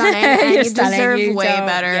beautiful. You're stunning, and you deserve way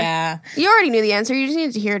better. Yeah. You already knew the answer. You just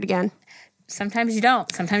needed to hear it again. Sometimes you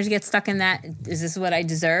don't. Sometimes you get stuck in that, is this what I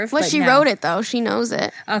deserve? Well, she wrote it, though. She knows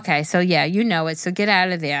it. Okay, so yeah, you know it. So get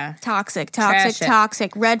out of there. Toxic.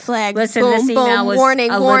 Red flag. Listen, boom, this email was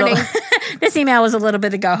warning. This email was a little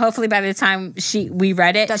bit ago. Hopefully by the time we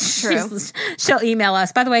read it, that's true. She'll email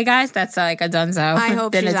us. By the way, guys, that's a donezo. I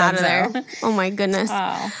hope she's out of there. Oh, my goodness.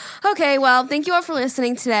 Oh. Okay, well, thank you all for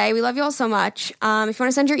listening today. We love you all so much. If you want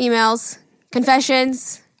to send your emails,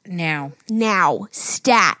 confessions. Now.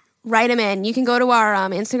 Stat. Write them in. You can go to our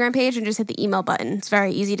Instagram page and just hit the email button. It's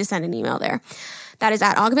very easy to send an email there. That is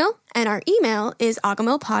at Agahmil. And our email is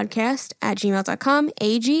agahmilpodcast@gmail.com,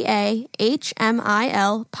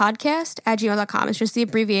 AGAHMIL podcast@gmail.com. It's just the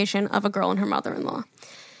abbreviation of a girl and her mother-in-law.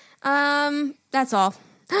 That's all.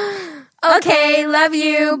 Okay, love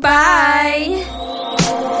you. Bye.